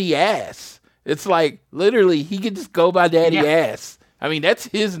being Daddy Ass. It's like, literally, he could just go by Daddy Ass. I mean, that's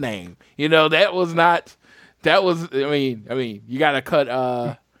his name. You know, you gotta cut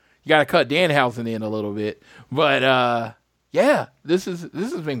Danhausen in a little bit. But this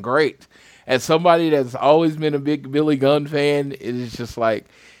has been great. As somebody that's always been a big Billy Gunn fan, it is just like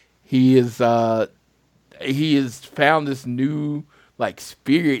he has found this new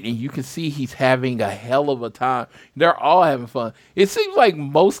spirit, and you can see he's having a hell of a time. They're all having fun. It seems like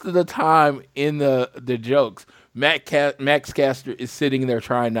most of the time in the jokes, Max Caster is sitting there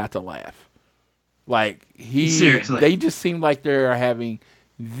trying not to laugh. Seriously. They just seem like they're having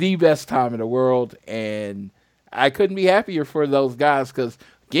the best time in the world, and I couldn't be happier for those guys because,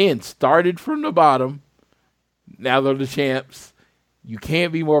 again, started from the bottom. Now they're the champs. You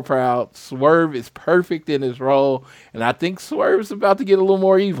can't be more proud. Swerve is perfect in his role, and I think Swerve's about to get a little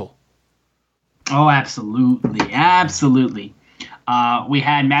more evil. Oh, absolutely. Absolutely. We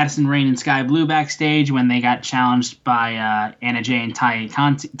had Madison Rayne and Sky Blue backstage when they got challenged by Anna Jay and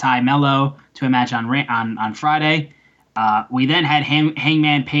Ty Mello to a match on Friday. We then had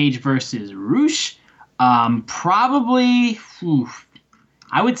Hangman Page versus Roosh. I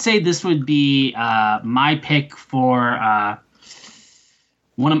would say this would be my pick for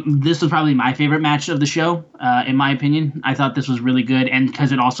this was probably my favorite match of the show, in my opinion. I thought this was really good, and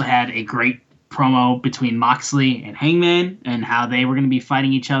because it also had a great promo between Moxley and Hangman and how they were going to be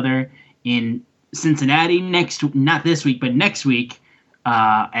fighting each other in Cincinnati not this week, but next week.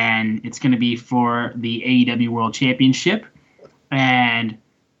 And it's going to be for the AEW World Championship. And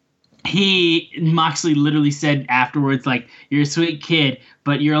Moxley literally said afterwards, like, you're a sweet kid,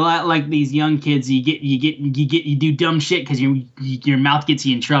 but you're a lot like these young kids. You do dumb shit because your mouth gets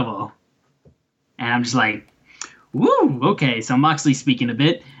you in trouble. And I'm just like, woo, okay. So Moxley's speaking a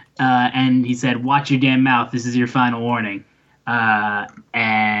bit, and he said, "Watch your damn mouth. This is your final warning."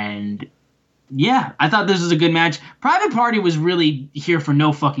 And yeah, I thought this was a good match. Private Party was really here for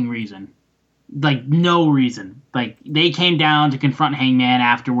no fucking reason. Like, no reason. Like, they came down to confront Hangman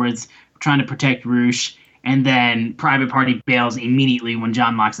afterwards, trying to protect Roosh, and then Private Party bails immediately when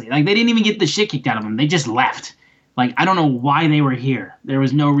Jon Moxley... Like, they didn't even get the shit kicked out of them. They just left. Like, I don't know why they were here. There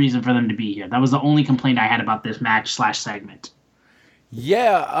was no reason for them to be here. That was the only complaint I had about this match/segment.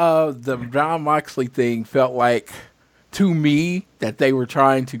 Yeah, the Jon Moxley thing felt like, to me, that they were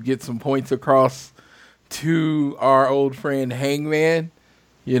trying to get some points across to our old friend Hangman.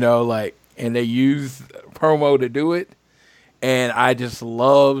 You know, like... And they used promo to do it. And I just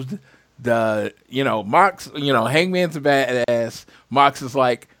loved Mox, Hangman's a badass. Mox is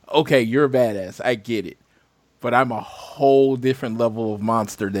like, okay, you're a badass. I get it. But I'm a whole different level of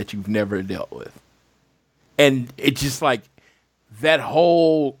monster that you've never dealt with. And it's just like that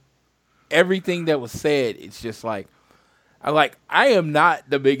whole, everything that was said, it's just like, I am not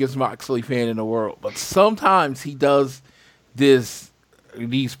the biggest Moxley fan in the world. But sometimes he does these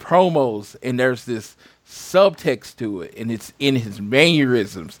promos, and there's this subtext to it, and it's in his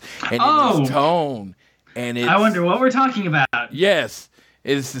mannerisms and in his tone, and I wonder what we're talking about. Yes,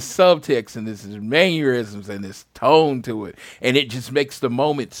 it's the subtext, and this is mannerisms and this tone to it, and it just makes the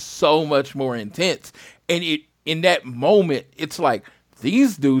moment so much more intense. And in that moment, it's like,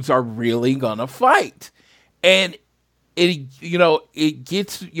 these dudes are really gonna fight, and it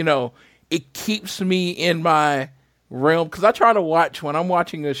keeps me in my realm, because I try to watch, when I'm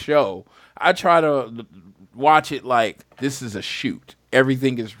watching a show, I try to watch it like this is a shoot.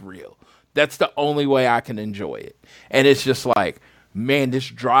 Everything is real. That's the only way I can enjoy it. And it's just like, man, this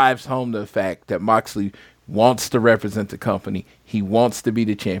drives home the fact that Moxley wants to represent the company. He wants to be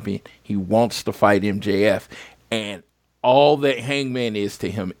the champion. He wants to fight MJF. And all that Hangman is to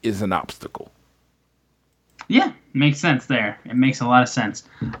him is an obstacle. Yeah, makes sense there. It makes a lot of sense.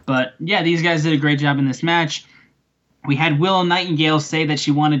 But yeah, these guys did a great job in this match. We had Willow Nightingale say that she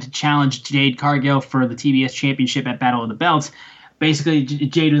wanted to challenge Jade Cargill for the TBS Championship at Battle of the Belts. Basically,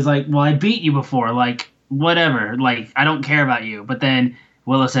 Jade was like, well, I beat you before. Like, whatever. Like, I don't care about you. But then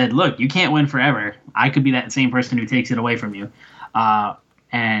Willow said, look, you can't win forever. I could be that same person who takes it away from you.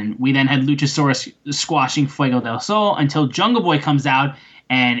 And we then had Luchasaurus squashing Fuego del Sol until Jungle Boy comes out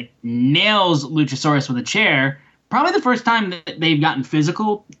and nails Luchasaurus with a chair. probably the first time that they've gotten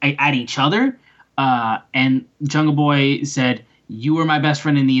physical at each other. And Jungle Boy said, "You were my best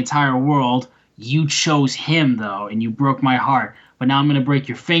friend in the entire world. You chose him, though, and you broke my heart. But now I'm going to break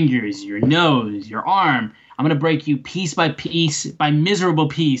your fingers, your nose, your arm. I'm going to break you piece by piece, by miserable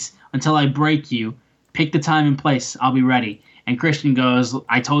piece, until I break you. Pick the time and place. I'll be ready." And Christian goes,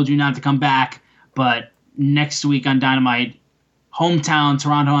 "I told you not to come back, but next week on Dynamite, hometown,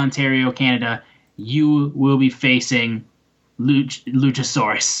 Toronto, Ontario, Canada, you will be facing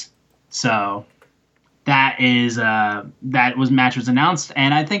Luchasaurus." So that match was announced,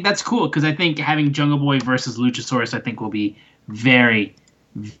 and I think that's cool because I think having Jungle Boy versus Luchasaurus, I think, will be very,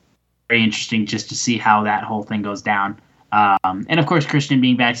 very interesting just to see how that whole thing goes down. And of course, Christian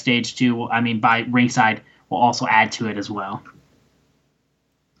being backstage too, by ringside, will also add to it as well.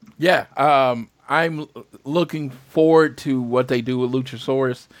 Yeah, I'm looking forward to what they do with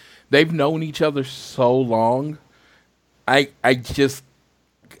Luchasaurus. They've known each other so long.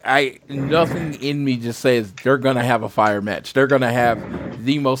 Nothing in me just says they're going to have a fire match. They're going to have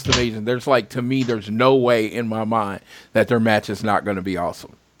the most amazing. To me, there's no way in my mind that their match is not going to be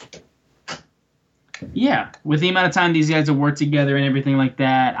awesome. Yeah, with the amount of time these guys have worked together and everything like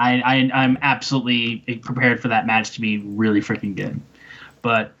that, I'm absolutely prepared for that match to be really freaking good.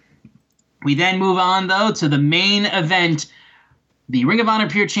 But we then move on, though, to the main event. The Ring of Honor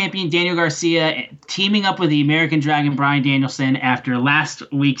Pure Champion Daniel Garcia teaming up with the American Dragon Bryan Danielson after last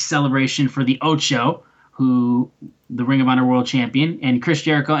week's celebration for the Ocho, the Ring of Honor World Champion, and Chris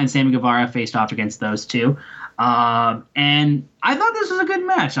Jericho and Sammy Guevara faced off against those two. And I thought this was a good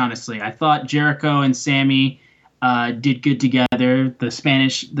match, honestly. I thought Jericho and Sammy did good together. The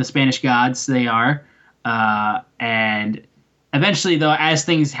Spanish gods they are. And eventually, though, as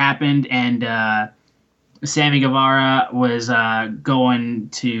things happened and Sammy Guevara was going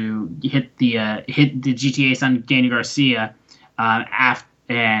to hit the GTA on Daniel Garcia,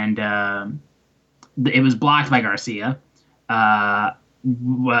 it was blocked by Garcia.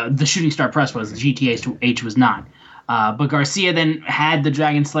 The Shooting Star Press was, the GTH was not. But Garcia then had the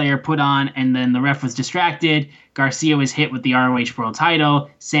Dragon Slayer put on, and then the ref was distracted. Garcia was hit with the ROH World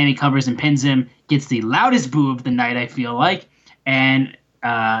title. Sammy covers and pins him, gets the loudest boo of the night, I feel like. And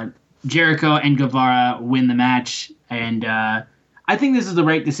Jericho and Guevara win the match, and I think this is the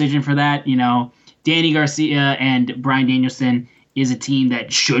right decision for that. You know, Danny Garcia and Bryan Danielson is a team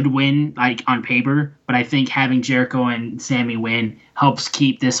that should win, like, on paper, but I think having Jericho and Sammy win helps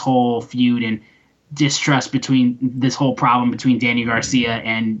keep this whole feud and distrust between this whole problem between Danny Garcia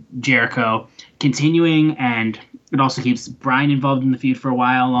and Jericho continuing, and it also keeps Bryan involved in the feud for a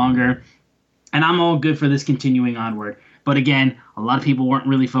while longer, and I'm all good for this continuing onward. But again, a lot of people weren't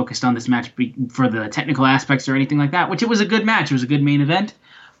really focused on this match for the technical aspects or anything like that, which it was a good match. It was a good main event.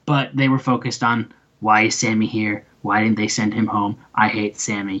 But they were focused on, why is Sammy here? Why didn't they send him home? I hate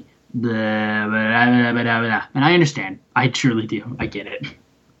Sammy. Blah, blah, blah, blah, blah. And I understand. I truly do. I get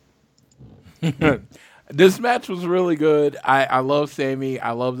it. This match was really good. I love Sammy.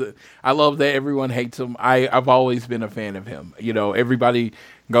 I love that everyone hates him. I've always been a fan of him. You know, everybody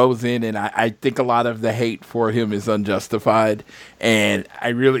goes in, and I think a lot of the hate for him is unjustified. And I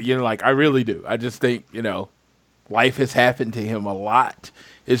really do. I just think, life has happened to him a lot.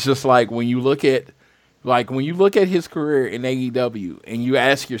 It's just like when you look at his career in AEW and you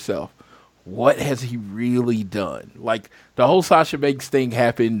ask yourself, what has he really done? Like, the whole Sasha Banks thing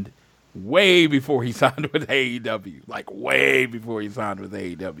happened way before he signed with AEW,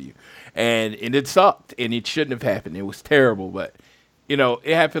 and it sucked, and it shouldn't have happened. It was terrible, but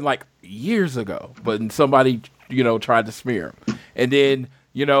it happened like years ago. But somebody tried to smear him, and then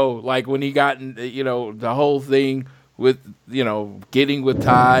like when he got in, the whole thing with getting with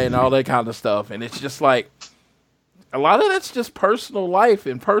Ty and all that kind of stuff, and it's just like a lot of that's just personal life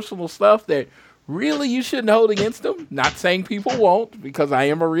and personal stuff that really you shouldn't hold against them. Not saying people won't, because I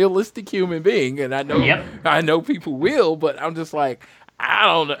am a realistic human being, and I know people will, but I'm just like, I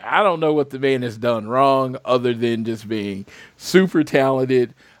don't know what the man has done wrong other than just being super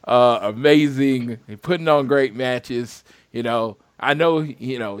talented, amazing, putting on great matches. I know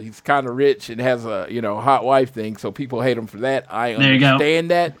he's kind of rich and has a hot wife thing, so people hate him for that. I understand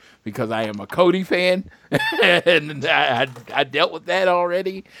that because I am a Cody fan, and I dealt with that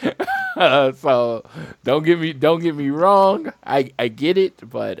already. So don't get me wrong. I get it,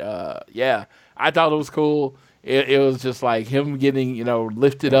 but yeah, I thought it was cool. It was just like him getting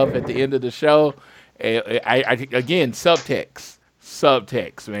lifted up at the end of the show. I again, subtext,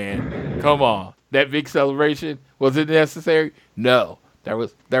 man. Come on, that big celebration, was it necessary? No, there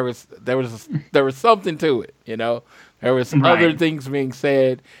was something to it. There was other things being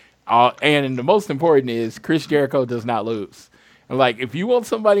said, And the most important is Chris Jericho does not lose. And like, if you want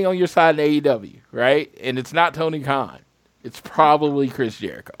somebody on your side in AEW, right, and it's not Tony Khan, it's probably Chris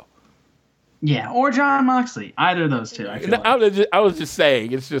Jericho. Yeah, or Jon Moxley. Either of those two, I feel like. I was just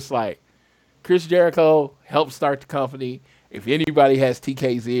saying, it's just like, Chris Jericho helped start the company. If anybody has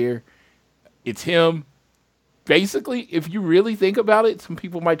TK's ear, it's him. Basically, if you really think about it, some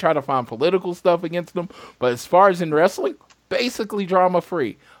people might try to find political stuff against him, but as far as in wrestling, basically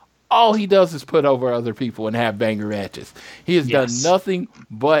drama-free. All he does is put over other people and have banger matches. He has done nothing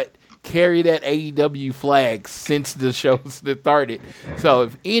but carry that AEW flag since the shows that started. So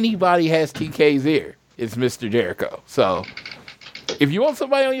if anybody has TK's ear, it's Mr. Jericho. So if you want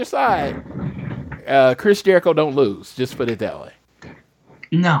somebody on your side, Chris Jericho don't lose. Just put it that way.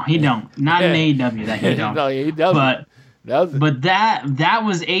 No, he don't. Not in AEW that he don't. No, he doesn't. But that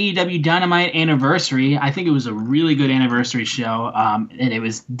was AEW Dynamite anniversary. I think it was a really good anniversary show, and it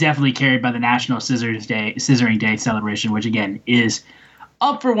was definitely carried by the National Scissoring Day celebration, which again is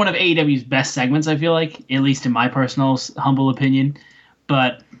up for one of AEW's best segments. I feel like, at least in my personal humble opinion.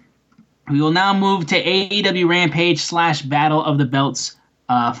 But we will now move to AEW Rampage / Battle of the Belts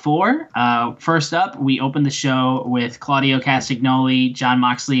 4. First up, we open the show with Claudio Castagnoli, Jon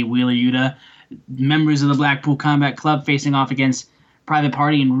Moxley, Wheeler Yuta, members of the Blackpool Combat Club facing off against Private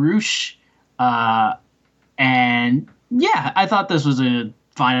Party and Roosh. And yeah, I thought this was a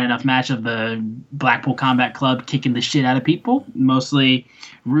fine enough match of the Blackpool Combat Club kicking the shit out of people. Mostly,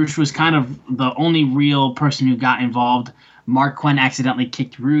 Roosh was kind of the only real person who got involved. Mark Quinn accidentally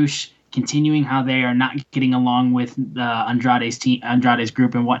kicked Roosh, continuing how they are not getting along with Andrade's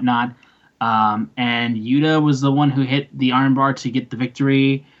group and whatnot. And Yuta was the one who hit the armbar to get the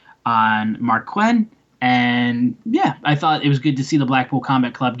victory on Mark Quinn. And yeah, I thought it was good to see the Blackpool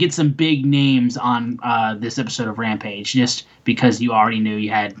Combat Club get some big names on this episode of Rampage, just because you already knew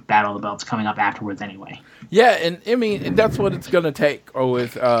you had Battle of the Belts coming up afterwards anyway. Yeah, and I mean, that's what it's going to take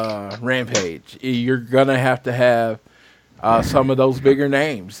with Rampage. You're going to have some of those bigger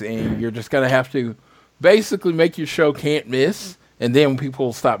names, and you're just going to have to basically make your show can't miss, and then people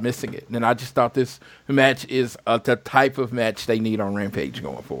will stop missing it. And I just thought this match is the type of match they need on Rampage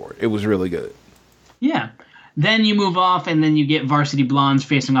going forward. It was really good. Yeah. Then you move off, and then you get Varsity Blondes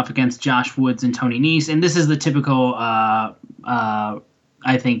facing off against Josh Woods and Tony Nese. And this is the typical, I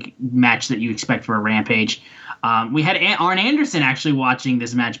think, match that you expect for a Rampage. We had Arn Anderson actually watching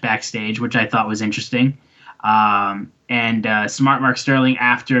this match backstage, which I thought was interesting. And Smart Mark Sterling,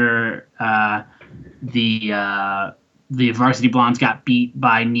 after the Varsity Blondes got beat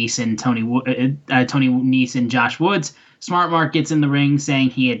by Nese and Tony Nese and Josh Woods, Smart Mark gets in the ring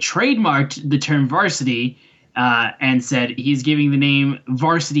saying he had trademarked the term varsity and said he's giving the name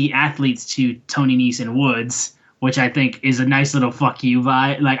varsity athletes to Tony Nese and Woods, which I think is a nice little fuck you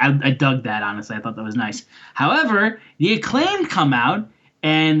vibe. Like, I dug that, honestly. I thought that was nice. However, the Acclaimed come out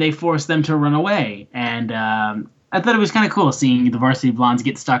and they force them to run away. And I thought it was kind of cool seeing the Varsity Blondes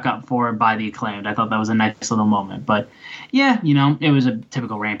get stuck up for by the Acclaimed. I thought that was a nice little moment. But yeah, it was a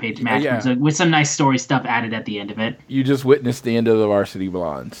typical Rampage match with some nice story stuff added at the end of it. You just witnessed the end of the Varsity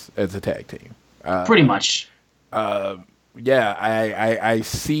Blondes as a tag team. Pretty much. Yeah, I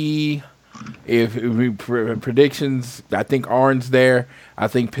see if predictions, I think Arn's there. I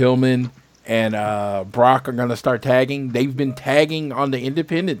think Pillman and Brock are going to start tagging. They've been tagging on the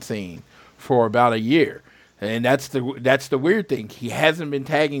independent scene for about a year. And that's the weird thing. He hasn't been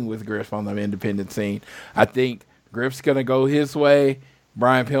tagging with Griff on the independent scene. I think Griff's going to go his way.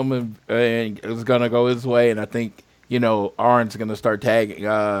 Brian Pillman is going to go his way. And I think, Arn's going to start tagging,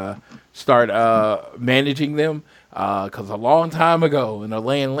 managing them. Because a long time ago in a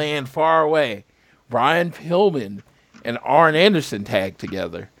land far away, Brian Pillman and Arn Anderson tagged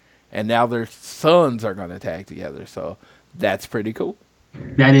together. And now their sons are going to tag together. So that's pretty cool.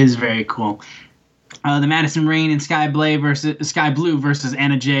 That is very cool. The Madison Rain and Sky Blue versus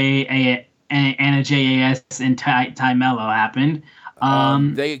Anna J AS and Ty Mello happened.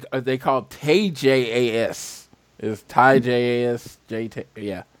 They call Tay JAS. Is Ty JAS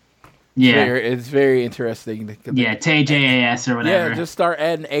yeah. Yeah, it's very interesting. Yeah, Tay JAS or whatever. Yeah, just start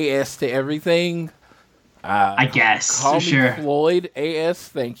adding AS to everything. I guess. Call me Floyd AS.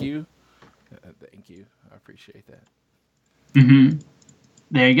 Thank you. Thank you. I appreciate that. Mm-hmm.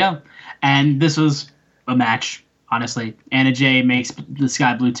 There you go. And this was a match, honestly. Anna Jay makes the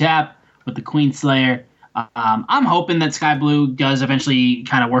Sky Blue tap with the Queen Slayer. I'm hoping that Sky Blue does eventually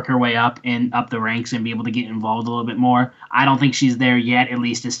kind of work her way up the ranks and be able to get involved a little bit more. I don't think she's there yet, at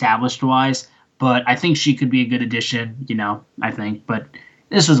least established-wise. But I think she could be a good addition, I think. But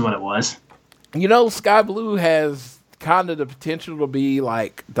this was what it was. Sky Blue has kind of the potential to be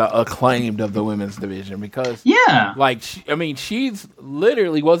like the Acclaimed of the women's division because like she's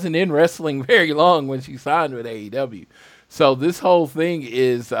literally wasn't in wrestling very long when she signed with AEW. So this whole thing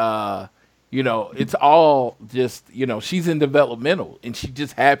is it's all just, she's in developmental and she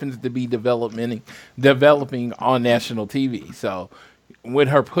just happens to be developing on national TV. So when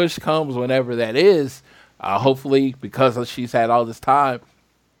her push comes, whenever that is, hopefully because she's had all this time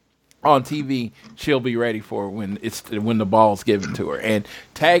on TV, she'll be ready for when the ball's given to her. And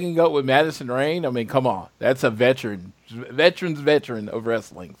tagging up with Madison Rayne, I mean, come on, that's a veteran of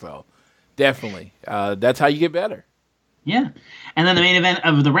wrestling. So definitely, that's how you get better. Yeah. And then the main event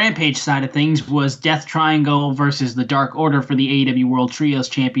of the Rampage side of things was Death Triangle versus the Dark Order for the AEW World Trios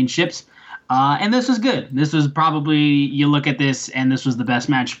Championships. And this was good. This was probably, you look at this, and this was the best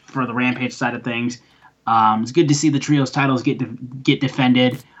match for the Rampage side of things. It's good to see the Trios titles get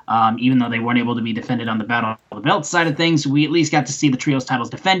defended. Even though they weren't able to be defended on the Battle of the Belts side of things, we at least got to see the Trios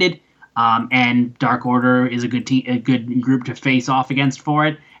titles defended. And Dark Order is a good group to face off against for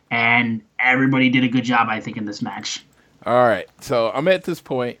it. And everybody did a good job, I think, in this match. All right, so I'm at this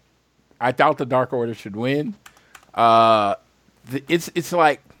point. I thought the Dark Order should win. It's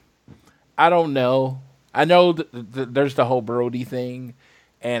like, I don't know. I know there's the whole Brody thing,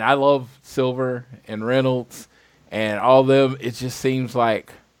 and I love Silver and Reynolds and all of them. It just seems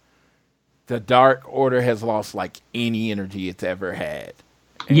like the Dark Order has lost like any energy it's ever had.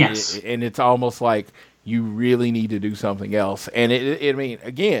 And yes. It's almost like you really need to do something else. And I mean,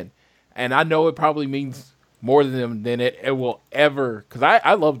 again, and I know it probably means more than it will ever, because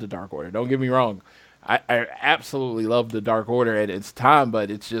I love the Dark Order. Don't get me wrong. I absolutely love the Dark Order at its time,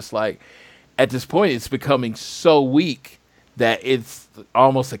 but it's just like, at this point, it's becoming so weak that it's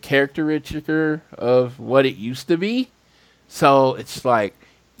almost a caricature of what it used to be. So it's like,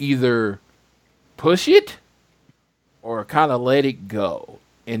 either push it or kind of let it go.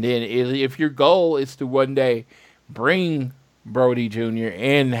 And then if your goal is to one day bring Brody Jr.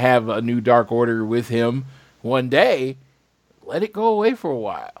 and have a new Dark Order with him one day, let it go away for a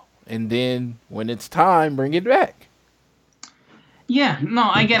while. And then when it's time, bring it back. Yeah,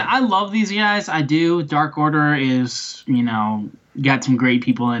 no, I love these guys. I do. Dark Order is, got some great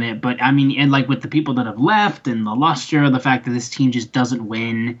people in it. But, I mean, and like with the people that have left and the luster, the fact that this team just doesn't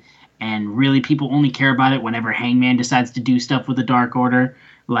win, and really people only care about it whenever Hangman decides to do stuff with the Dark Order.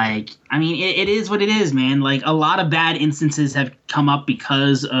 Like, I mean, it is what it is, man. Like, a lot of bad instances have come up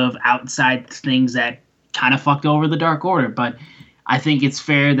because of outside things that kind of fucked over the Dark Order. But I think it's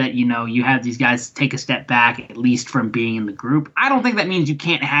fair that, you have these guys take a step back, at least from being in the group. I don't think that means you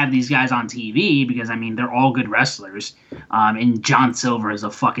can't have these guys on TV because, I mean, they're all good wrestlers. And John Silver is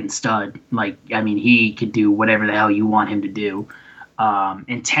a fucking stud. Like, I mean, he could do whatever the hell you want him to do.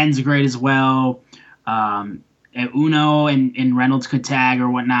 And Ten's great as well. And Uno and Reynolds could tag or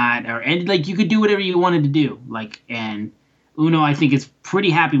whatnot. And like, you could do whatever you wanted to do. Like, and Uno, I think, is pretty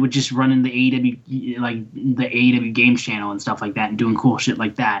happy with just running the AEW Games channel and stuff like that and doing cool shit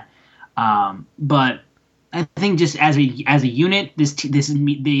like that. But I think just as a unit,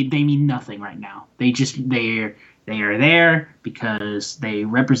 they mean nothing right now. They are there because they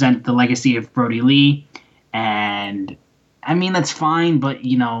represent the legacy of Brody Lee, and I mean that's fine, but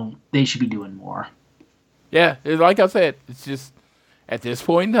they should be doing more. Yeah, like I said, it's just at this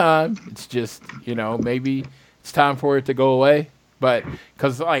point in time, it's just maybe it's time for it to go away. But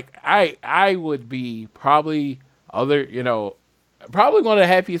because like I would be probably probably one of the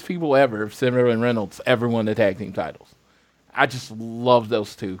happiest people ever if Silver and Reynolds ever won the tag team titles. I just love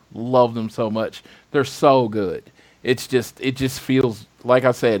those two. Love them so much. They're so good. It just feels, like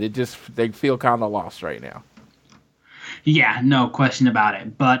I said, they feel kind of lost right now. Yeah, no question about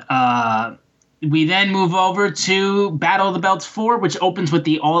it. But we then move over to Battle of the Belts 4, which opens with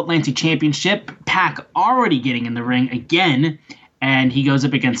the All-Atlantic Championship. Pac already getting in the ring again, and he goes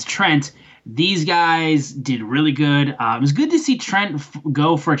up against Trent. These guys did really good. It was good to see Trent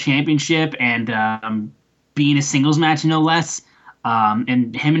go for a championship and be in a singles match, no less.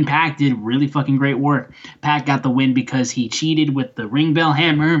 And him and Pac did really fucking great work. Pac got the win because he cheated with the ring bell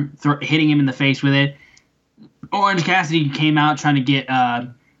hammer, hitting him in the face with it. Orange Cassidy came out trying to get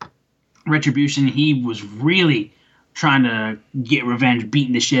retribution. He was really trying to get revenge,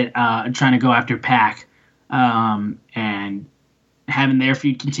 beating the shit, trying to go after Pac. And having their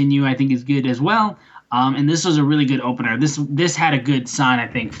feud continue, I think, is good as well. And this was a really good opener. This had a good sign, I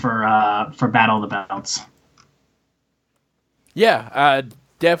think, for Battle of the Belts. Yeah,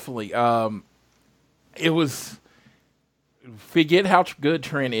 definitely. It was, forget how good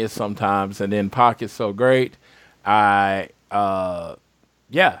Trent is sometimes, and then Pac is so great.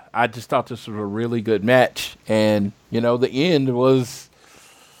 yeah, I just thought this was a really good match. And, the end was,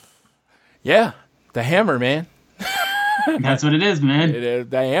 the hammer, man. That's what it is, man. It is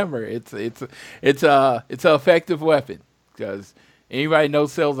the hammer. It's an effective weapon because anybody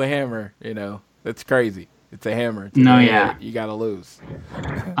no-sells a hammer, that's crazy. It's a hammer. You got to lose.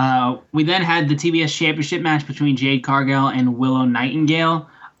 We then had the TBS Championship match between Jade Cargill and Willow Nightingale.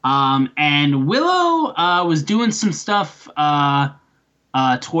 And Willow was doing some stuff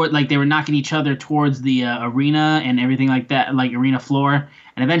toward, like, they were knocking each other towards the arena and everything like that, like arena floor.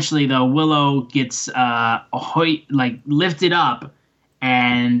 And eventually, though, Willow gets lifted up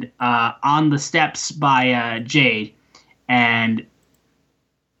and on the steps by Jade, and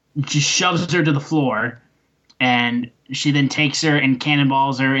just shoves her to the floor. And she then takes her and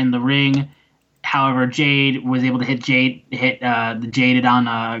cannonballs her in the ring. However, Jade was able to hit the Jaded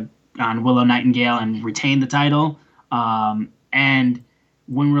on Willow Nightingale and retain the title. And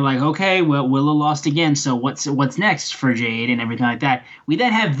when we're like, okay, well, Willow lost again, so what's next for Jade and everything like that? We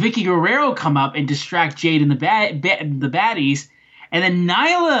then have Vicky Guerrero come up and distract Jade and the baddies, and then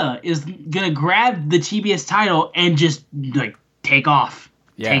Nyla is gonna grab the TBS title and just like take off.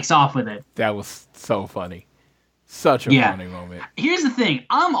 Yeah. Takes off with it. That was so funny. Such a funny moment. Here's the thing.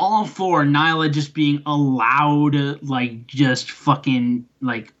 I'm all for Nyla just being allowed to, like, just fucking,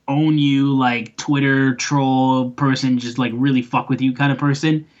 like, own you, like, Twitter troll person, just, like, really fuck with you kind of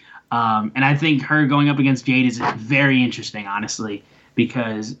person. And I think her going up against Jade is very interesting, honestly.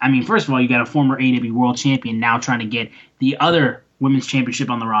 Because, I mean, first of all, you got a former AEW World Champion now trying to get the other Women's Championship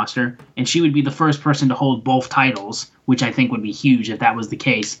on the roster. And she would be the first person to hold both titles, which I think would be huge if that was the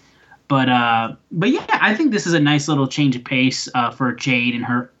case. But yeah, I think this is a nice little change of pace for Jade and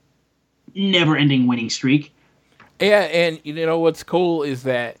her never-ending winning streak. Yeah, and what's cool is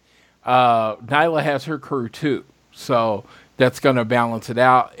that Nyla has her crew too, so that's going to balance it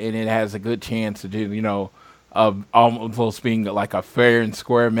out, and it has a good chance to do, almost being like a fair and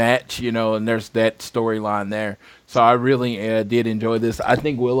square match, and there's that storyline there. So I really did enjoy this. I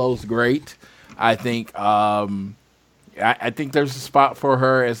think Willow's great. I think there's a spot for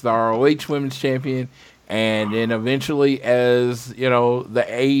her as the ROH Women's Champion, and then eventually as, the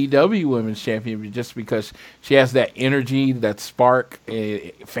AEW Women's Champion, just because she has that energy, that spark.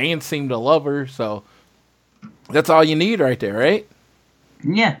 Fans seem to love her, so that's all you need right there, right?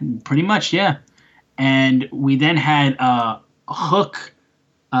 Yeah, pretty much, yeah. And we then had Hook.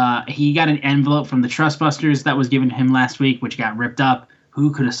 He got an envelope from the Trustbusters that was given to him last week, which got ripped up.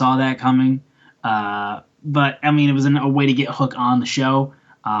 Who could have saw that coming? But, I mean, it was a way to get Hook on the show,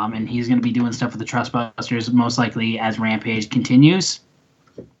 and he's going to be doing stuff with the Trustbusters, most likely as Rampage continues.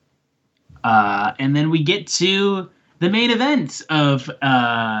 And then we get to the main event of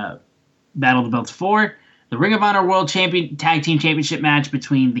Battle of the Belts 4, the Ring of Honor World Tag Team Championship match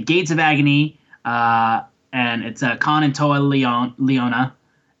between the Gates of Agony, and it's Khan and Toa Leona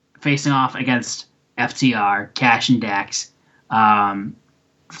facing off against FTR, Cash and Dax.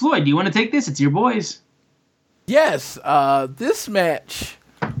 Floyd, do you want to take this? It's your boys. Yes, this match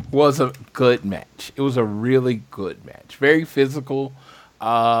was a good match. It was a really good match. Very physical.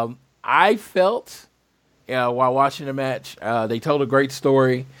 I felt, while watching the match, they told a great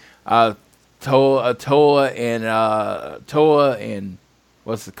story. Toa and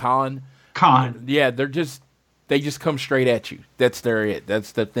what's the Khan? Khan. Yeah, they just come straight at you. That's it.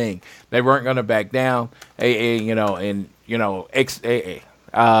 That's the thing. They weren't going to back down.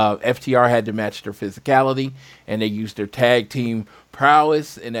 FTR had to match their physicality, and they used their tag team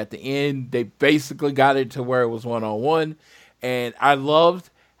prowess, and at the end, they basically got it to where it was one-on-one, and I loved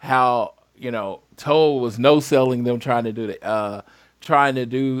how, Toa was no-selling them trying to do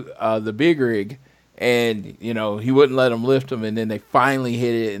the big rig, and, he wouldn't let them lift them, and then they finally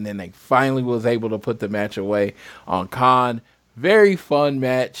hit it, and then they finally was able to put the match away on Khan. Very fun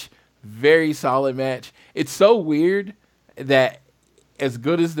match, very solid match. It's so weird that as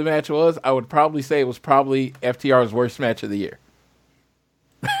good as the match was, I would probably say it was probably FTR's worst match of the year.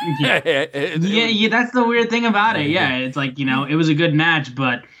 Yeah, that's the weird thing about it. Yeah, it's like, it was a good match,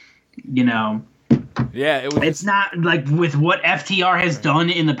 but, yeah, it's not like with what FTR has done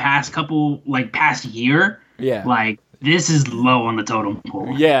in the past past year. Yeah. Like, this is low on the totem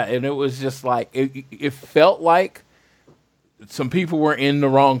pole. Yeah, and it was just like, it felt like some people were in the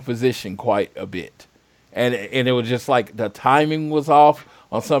wrong position quite a bit. And it was just like the timing was off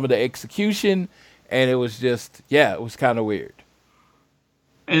on some of the execution, and it was just, it was kind of weird.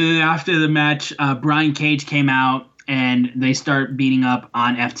 And then after the match, Brian Cage came out, and they start beating up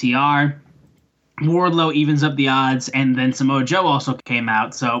on FTR. Wardlow evens up the odds, and then Samoa Joe also came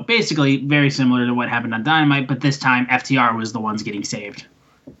out. So basically very similar to what happened on Dynamite, but this time FTR was the ones getting saved.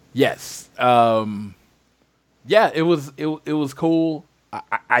 Yes. Yeah, it was cool.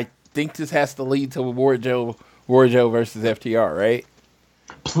 I think this has to lead to Wardlow versus FTR, right?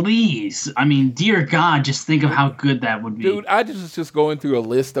 Please. I mean, dear God, just think of how good that would be. Dude, I just going through a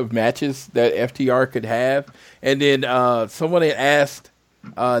list of matches that FTR could have, and then someone had asked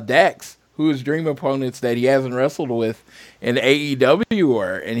Dax who his dream opponents that he hasn't wrestled with in AEW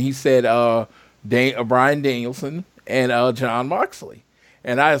were, and he said Bryan Danielson and Jon Moxley.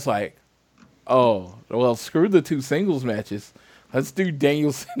 And I was like, oh, well, screw the two singles matches. Let's do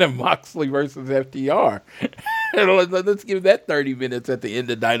Danielson and Moxley versus FTR. Let's give that 30 minutes at the end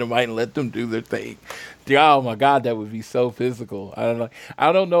of Dynamite and let them do their thing. Oh, my God, that would be so physical. I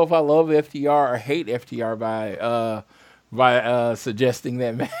don't know if I love FTR or hate FTR by suggesting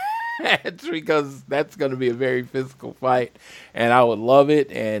that match because that's going to be a very physical fight, and I would love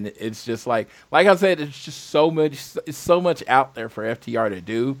it. And it's just like I said, it's just so much out there for FTR to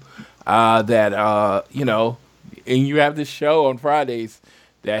do that and you have this show on Fridays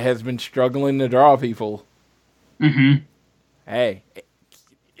that has been struggling to draw people. Mm-hmm. Hey,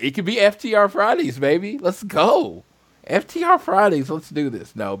 it could be FTR Fridays, baby. Let's go. FTR Fridays, let's do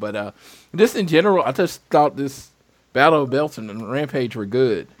this. No, but just in general, I just thought this Battle of Belton and Rampage were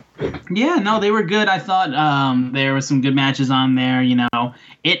good. Yeah, no, they were good. I thought there were some good matches on there.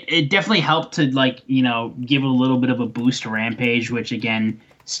 It definitely helped to give a little bit of a boost to Rampage, which again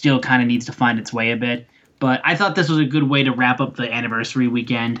still kind of needs to find its way a bit. But I thought this was a good way to wrap up the anniversary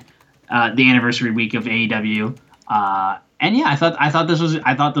weekend, the anniversary week of AEW. And yeah, I thought this was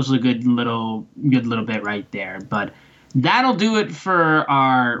a good little bit right there. But that'll do it for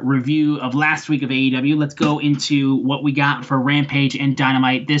our review of last week of AEW. Let's go into what we got for Rampage and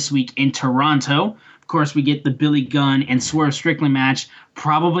Dynamite this week in Toronto. Of course, we get the Billy Gunn and Swerve Strickland match.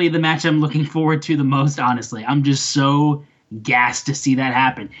 Probably the match I'm looking forward to the most, honestly. I'm just so gassed to see that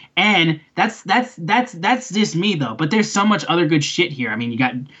happen. And that's just me, though. But there's so much other good shit here. I mean, you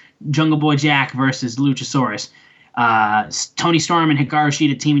got Jungle Boy Jack versus Luchasaurus. Tony Storm and Hikaru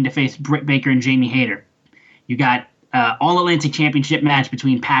Shida teaming to face Britt Baker and Jamie Hayter. You got All-Atlantic Championship match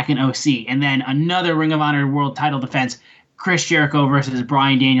between PAC and OC. And then another Ring of Honor World title defense, Chris Jericho versus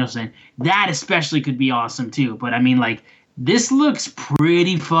Bryan Danielson. That especially could be awesome, too. But, I mean, this looks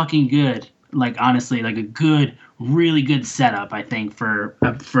pretty fucking good. Honestly, a good, really good setup, I think, for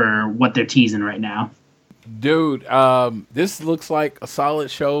what they're teasing right now. Dude, this looks like a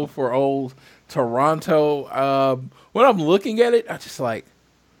solid show for old Toronto. When I'm looking at it, I just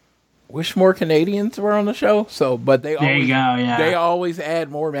wish more Canadians were on the show. But they always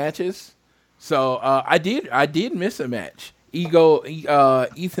add more matches. So I did miss a match.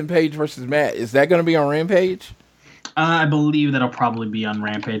 Ethan Page versus Matt. Is that going to be on Rampage? I believe that'll probably be on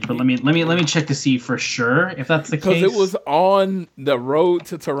Rampage, but let me check to see for sure if that's the case. Because it was on the Road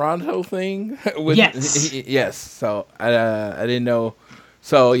to Toronto thing. Yes. Yes. So I didn't know.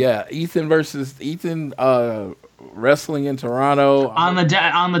 So yeah, Ethan wrestling in Toronto. On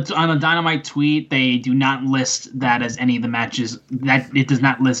the Dynamite tweet, they do not list that as any of the matches. That it does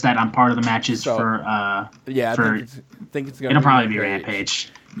not list that on part of the matches I think it's gonna. It'll probably be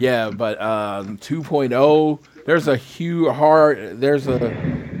Rampage. Yeah, but 2.0. There's a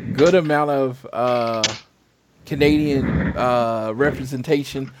good amount of Canadian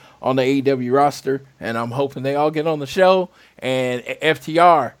representation on the AEW roster, and I'm hoping they all get on the show. And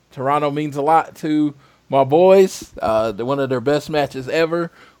FTR, Toronto means a lot to my boys. One of their best matches ever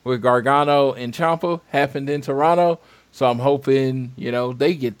with Gargano and Ciampa happened in Toronto. So I'm hoping,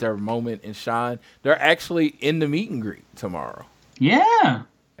 they get their moment and shine. They're actually in the meet and greet tomorrow. Yeah.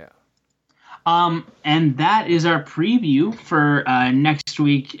 And that is our preview for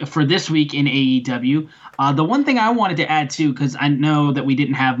this week in AEW. The one thing I wanted to add too, because I know that we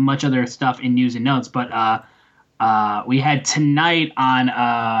didn't have much other stuff in news and notes, but we had tonight on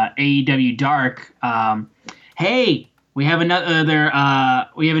AEW Dark. Hey, we have another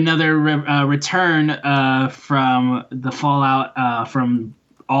return from the fallout from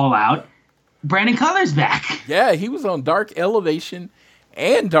All Out. Brandon Cutler's back. Yeah, he was on Dark Elevation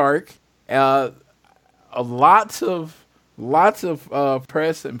and Dark. Lots of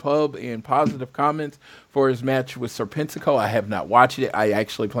press and pub and positive comments for his match with Serpentico. I have not watched it. I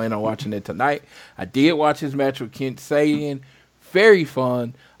actually plan on watching it tonight. I did watch his match with Kent Sabian. Very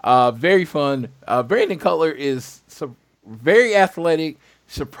fun. Very fun. Brandon Cutler is very athletic,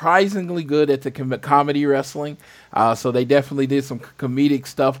 surprisingly good at the comedy wrestling. So they definitely did some comedic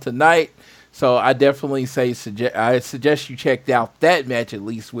stuff tonight. So I definitely suggest you checked out that match at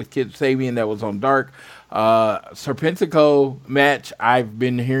least with Kid Sabian that was on Dark. Serpentico match, I've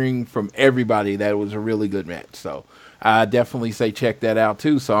been hearing from everybody that it was a really good match. So I definitely say check that out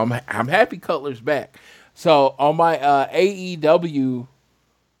too. So I'm happy Cutler's back. So on my AEW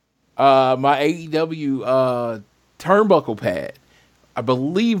turnbuckle pad, I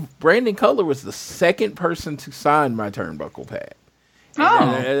believe Brandon Cutler was the second person to sign my turnbuckle pad.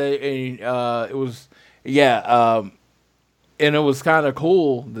 And it was, and it was kind of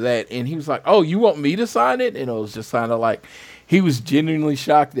cool and he was like, "Oh, you want me to sign it?" And it was just kind of like, he was genuinely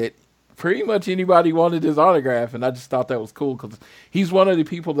shocked that pretty much anybody wanted his autograph, and I just thought that was cool because he's one of the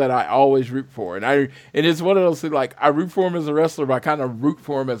people that I always root for, and it's one of those things, like, I root for him as a wrestler, but I kind of root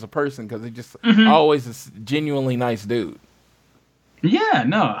for him as a person because he just always is a genuinely nice dude. Yeah,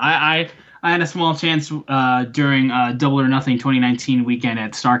 no, I had a small chance during Double or Nothing 2019 weekend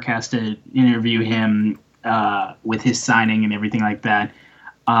at StarCast to interview him with his signing and everything like that.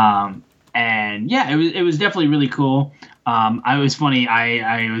 And yeah, it was definitely really cool. I was funny.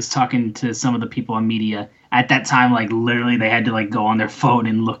 I was talking to some of the people in media at that time. Like, literally, they had to like go on their phone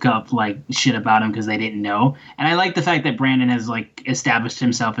and look up like shit about him because they didn't know. And I like the fact that Brandon has like established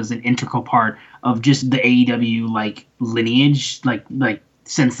himself as an integral part of just the AEW like lineage, like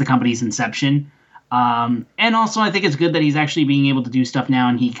since the company's inception. And also, I think it's good that he's actually being able to do stuff now,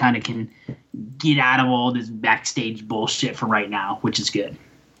 and he kind of can get out of all this backstage bullshit for right now, which is good.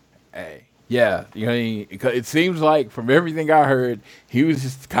 Hey. Yeah, it seems like from everything I heard, he was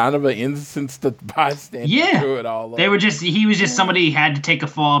just kind of an innocent bystander through it all. He was just somebody who had to take a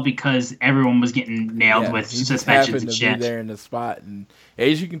fall because everyone was getting nailed with suspensions and shit. Be there in the spot, and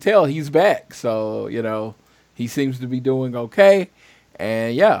as you can tell, he's back. So he seems to be doing okay.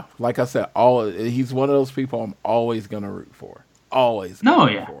 And yeah, like I said, he's one of those people I'm always gonna root for. Always.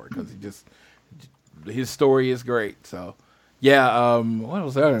 Root for because his story is great. So. Yeah, what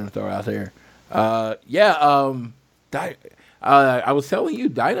was I going to throw out there? I was telling you,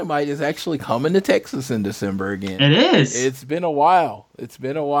 Dynamite is actually coming to Texas in December again. It is. It's been a while.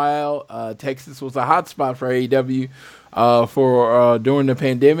 Texas was a hot spot for AEW for during the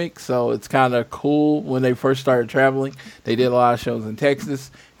pandemic, so it's kind of cool when they first started traveling. They did a lot of shows in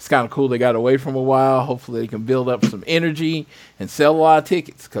Texas. It's kind of cool they got away from a while. Hopefully they can build up some energy and sell a lot of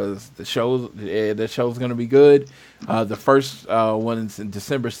tickets because the show's going to be good. The first one is in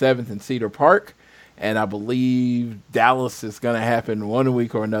December 7th in Cedar Park, and I believe Dallas is going to happen one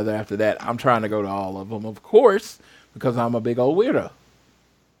week or another after that. I'm trying to go to all of them, of course, because I'm a big old weirdo.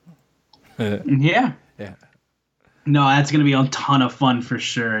 Yeah. No, that's going to be a ton of fun for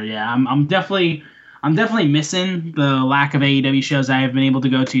sure. Yeah, I'm definitely missing the lack of AEW shows I have been able to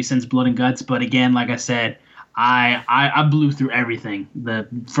go to since Blood and Guts. But again, like I said, I blew through everything the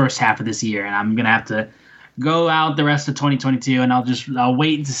first half of this year, and I'm going to have to go out the rest of 2022, and I'll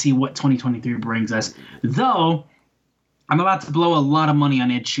wait to see what 2023 brings us. Though, I'm about to blow a lot of money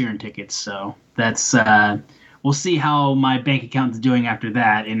on Ed Sheeran tickets, so that's we'll see how my bank account is doing after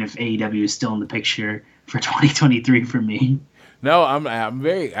that, and if AEW is still in the picture for 2023 for me. No, I'm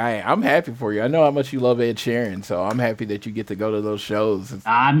happy for you. I know how much you love Ed Sheeran, so I'm happy that you get to go to those shows.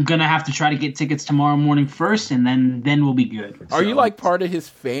 I'm gonna have to try to get tickets tomorrow morning first, and then we'll be good. Are you like part of his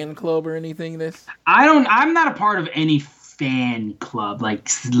fan club or anything? I'm not a part of any fan club, like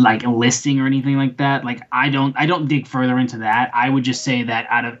a listing or anything like that. Like I don't dig further into that. I would just say that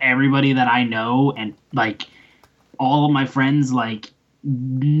out of everybody that I know and like all of my friends, like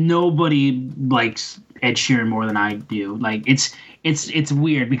nobody likes Ed Sheeran more than I do. Like it's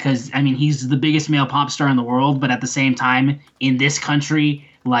weird because I mean he's the biggest male pop star in the world, but at the same time in this country,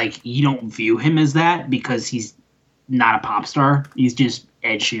 like you don't view him as that because he's not a pop star. He's just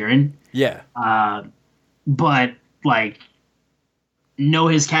Ed Sheeran. Yeah. But like know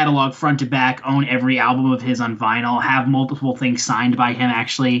his catalog front to back, own every album of his on vinyl, have multiple things signed by him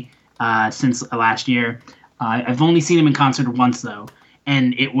actually since last year. I've only seen him in concert once though.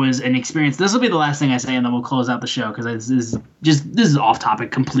 And it was an experience. This will be the last thing I say, and then we'll close out the show because this is off topic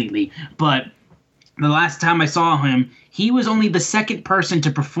completely. But the last time I saw him, he was only the second person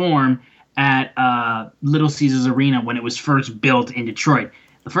to perform at Little Caesars Arena when it was first built in Detroit.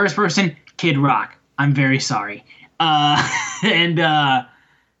 The first person, Kid Rock. I'm very sorry. Yeah,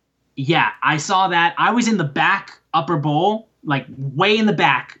 I saw that. I was in the back upper bowl, like way in the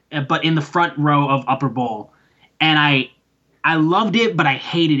back, but in the front row of upper bowl, and I loved it, but I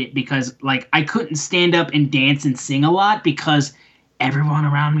hated it because like I couldn't stand up and dance and sing a lot because everyone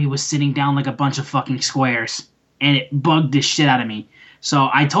around me was sitting down like a bunch of fucking squares, and it bugged the shit out of me.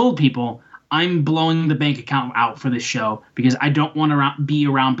 So I told people I'm blowing the bank account out for this show because I don't want to be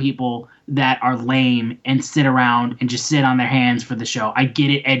around people that are lame and sit around and just sit on their hands for the show. I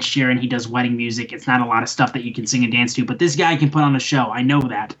get it, Ed Sheeran, he does wedding music. It's not a lot of stuff that you can sing and dance to, but this guy can put on a show. I know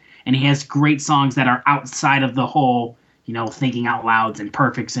that. and he has great songs that are outside of the whole, thinking out louds and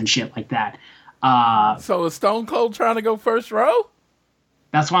perfects and shit like that. So is Stone Cold trying to go first row?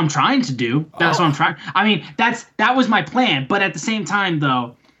 That's what I'm trying to do. That's what I'm trying. I mean, that was my plan. But at the same time,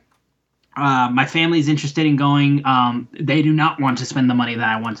 though, my family's interested in going. They do not want to spend the money that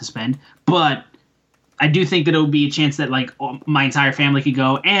I want to spend, but I do think that it would be a chance that like my entire family could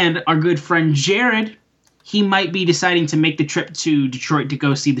go. And our good friend Jared, he might be deciding to make the trip to Detroit to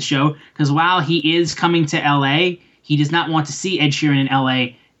go see the show. Because while he is coming to LA, he does not want to see Ed Sheeran in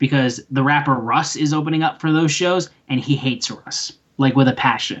LA because the rapper Russ is opening up for those shows, and he hates Russ. Like with a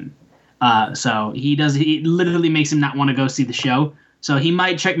passion. So it literally makes him not want to go see the show. So he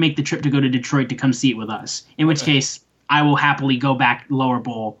might make the trip to go to Detroit to come see it with us. In which case, I will happily go back lower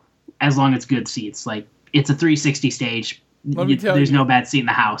bowl as long as it's good seats. Like, it's a 360 stage. There's no bad seat in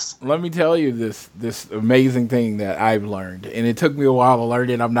the house. Let me tell you this amazing thing that I've learned. And it took me a while to learn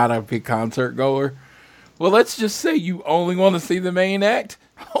it. I'm not a big concert goer. Well, let's just say you only want to see the main act.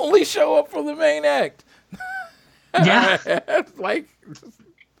 Only show up for the main act. Yeah. Like,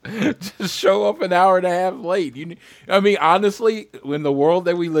 just show up an hour and a half late. I mean, honestly, in the world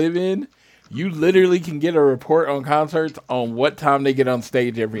that we live in, you literally can get a report on concerts on what time they get on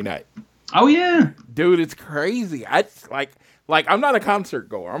stage every night. Oh, yeah. Dude, it's crazy. I'm not a concert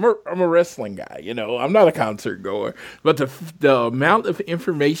goer. I'm a wrestling guy, I'm not a concert goer. But the amount of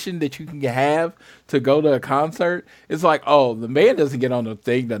information that you can have to go to a concert, it's like, oh, the band doesn't get on the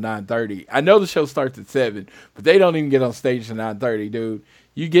thing to 9:30. I know the show starts at 7, but they don't even get on stage to 9:30, dude.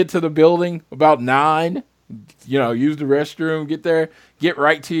 You get to the building about 9, use the restroom, get there, get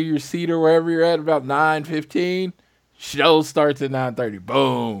right to your seat or wherever you're at about 9:15. Show starts at 9:30.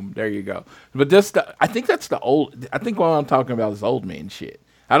 Boom. There you go. But I think what I'm talking about is old man shit.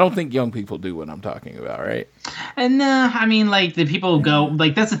 I don't think young people do what I'm talking about, right? And I mean, like, the people go,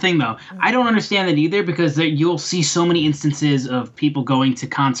 like, that's the thing, though. I don't understand that either, because you'll see so many instances of people going to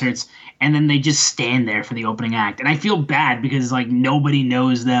concerts and then they just stand there for the opening act. And I feel bad because, like, nobody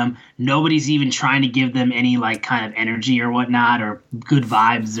knows them. Nobody's even trying to give them any, like, kind of energy or whatnot or good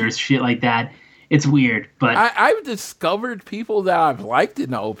vibes or shit like that. It's weird, but I've discovered people that I've liked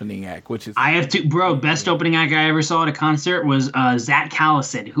in the opening act, which is I have to, bro. Best opening act I ever saw at a concert was Zach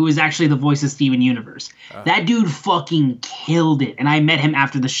Callison, who is actually the voice of Steven Universe. That dude fucking killed it, and I met him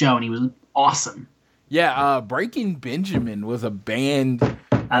after the show, and he was awesome. Yeah, Breaking Benjamin was a band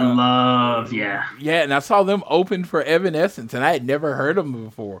I love, yeah, and I saw them open for Evanescence, and I had never heard of them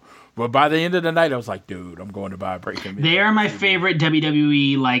before. But by the end of the night, I was like, dude, I'm going to buy Breaking Benjamin. They are my favorite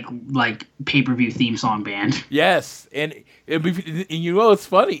WWE like pay-per-view theme song band. Yes, and it's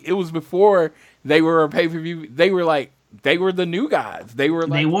funny. It was before they were a pay-per-view. They were the new guys. They were,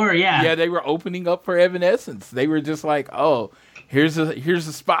 yeah. Yeah, they were opening up for Evanescence. They were just like, oh, here's a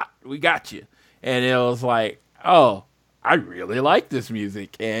spot. We got you. And it was like, oh, I really like this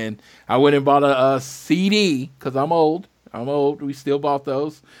music. And I went and bought a CD because I'm old. We still bought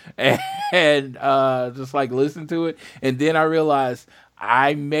those and just like listen to it. And then I realized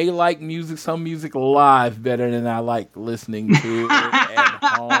I may like some music live better than I like listening to it at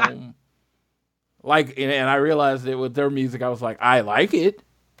home. Like, and I realized that with their music, I was like, I like it.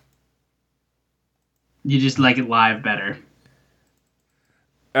 You just like it live better.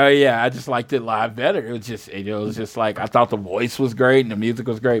 Yeah, I just liked it live better. It was just like, I thought the voice was great and the music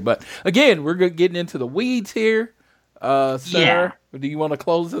was great. But again, we're getting into the weeds here. Sir, do you want to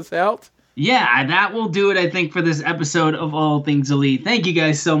close this out? Yeah, that will do it, I think, for this episode of All Things Elite. Thank you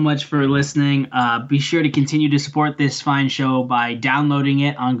guys so much for listening. Be sure to continue to support this fine show by downloading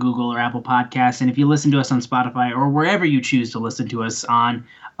it on Google or Apple Podcasts. And if you listen to us on Spotify or wherever you choose to listen to us on,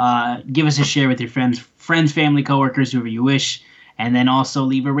 give us a share with your friends, family, coworkers, whoever you wish. And then also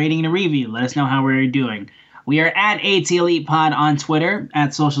leave a rating and a review. Let us know how we're doing. We are at AT Elite Pod on Twitter,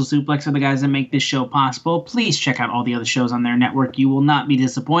 at Social Suplex are the guys that make this show possible. Please check out all the other shows on their network. You will not be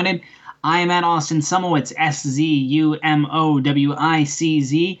disappointed. I am at Austin Szumowicz, SZUMOWICZ.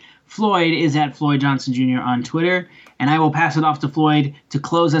 Floyd is at Floyd Johnson Jr. on Twitter. And I will pass it off to Floyd to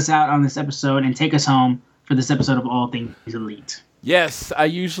close us out on this episode and take us home for this episode of All Things Elite. Yes, I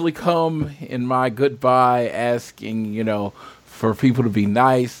usually come in my goodbye asking, for people to be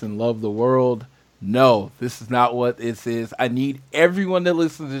nice and love the world. No, this is not what this is. I need everyone that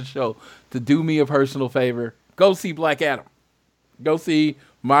listens to the show to do me a personal favor. Go see Black Adam. Go see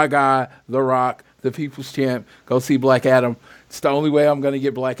my guy, The Rock, the People's Champ. Go see Black Adam. It's the only way I'm going to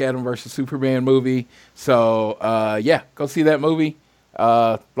get Black Adam versus Superman movie. So, go see that movie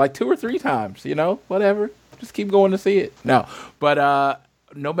like 2 or 3 times, whatever. Just keep going to see it. No, but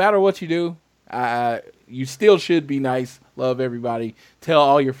no matter what you do, You still should be nice. Love everybody. Tell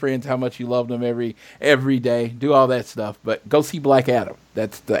all your friends how much you love them every day. Do all that stuff. But go see Black Adam.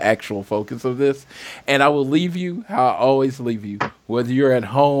 That's the actual focus of this. And I will leave you how I always leave you. Whether you're at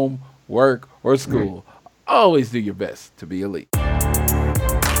home, work, or school, always do your best to be elite.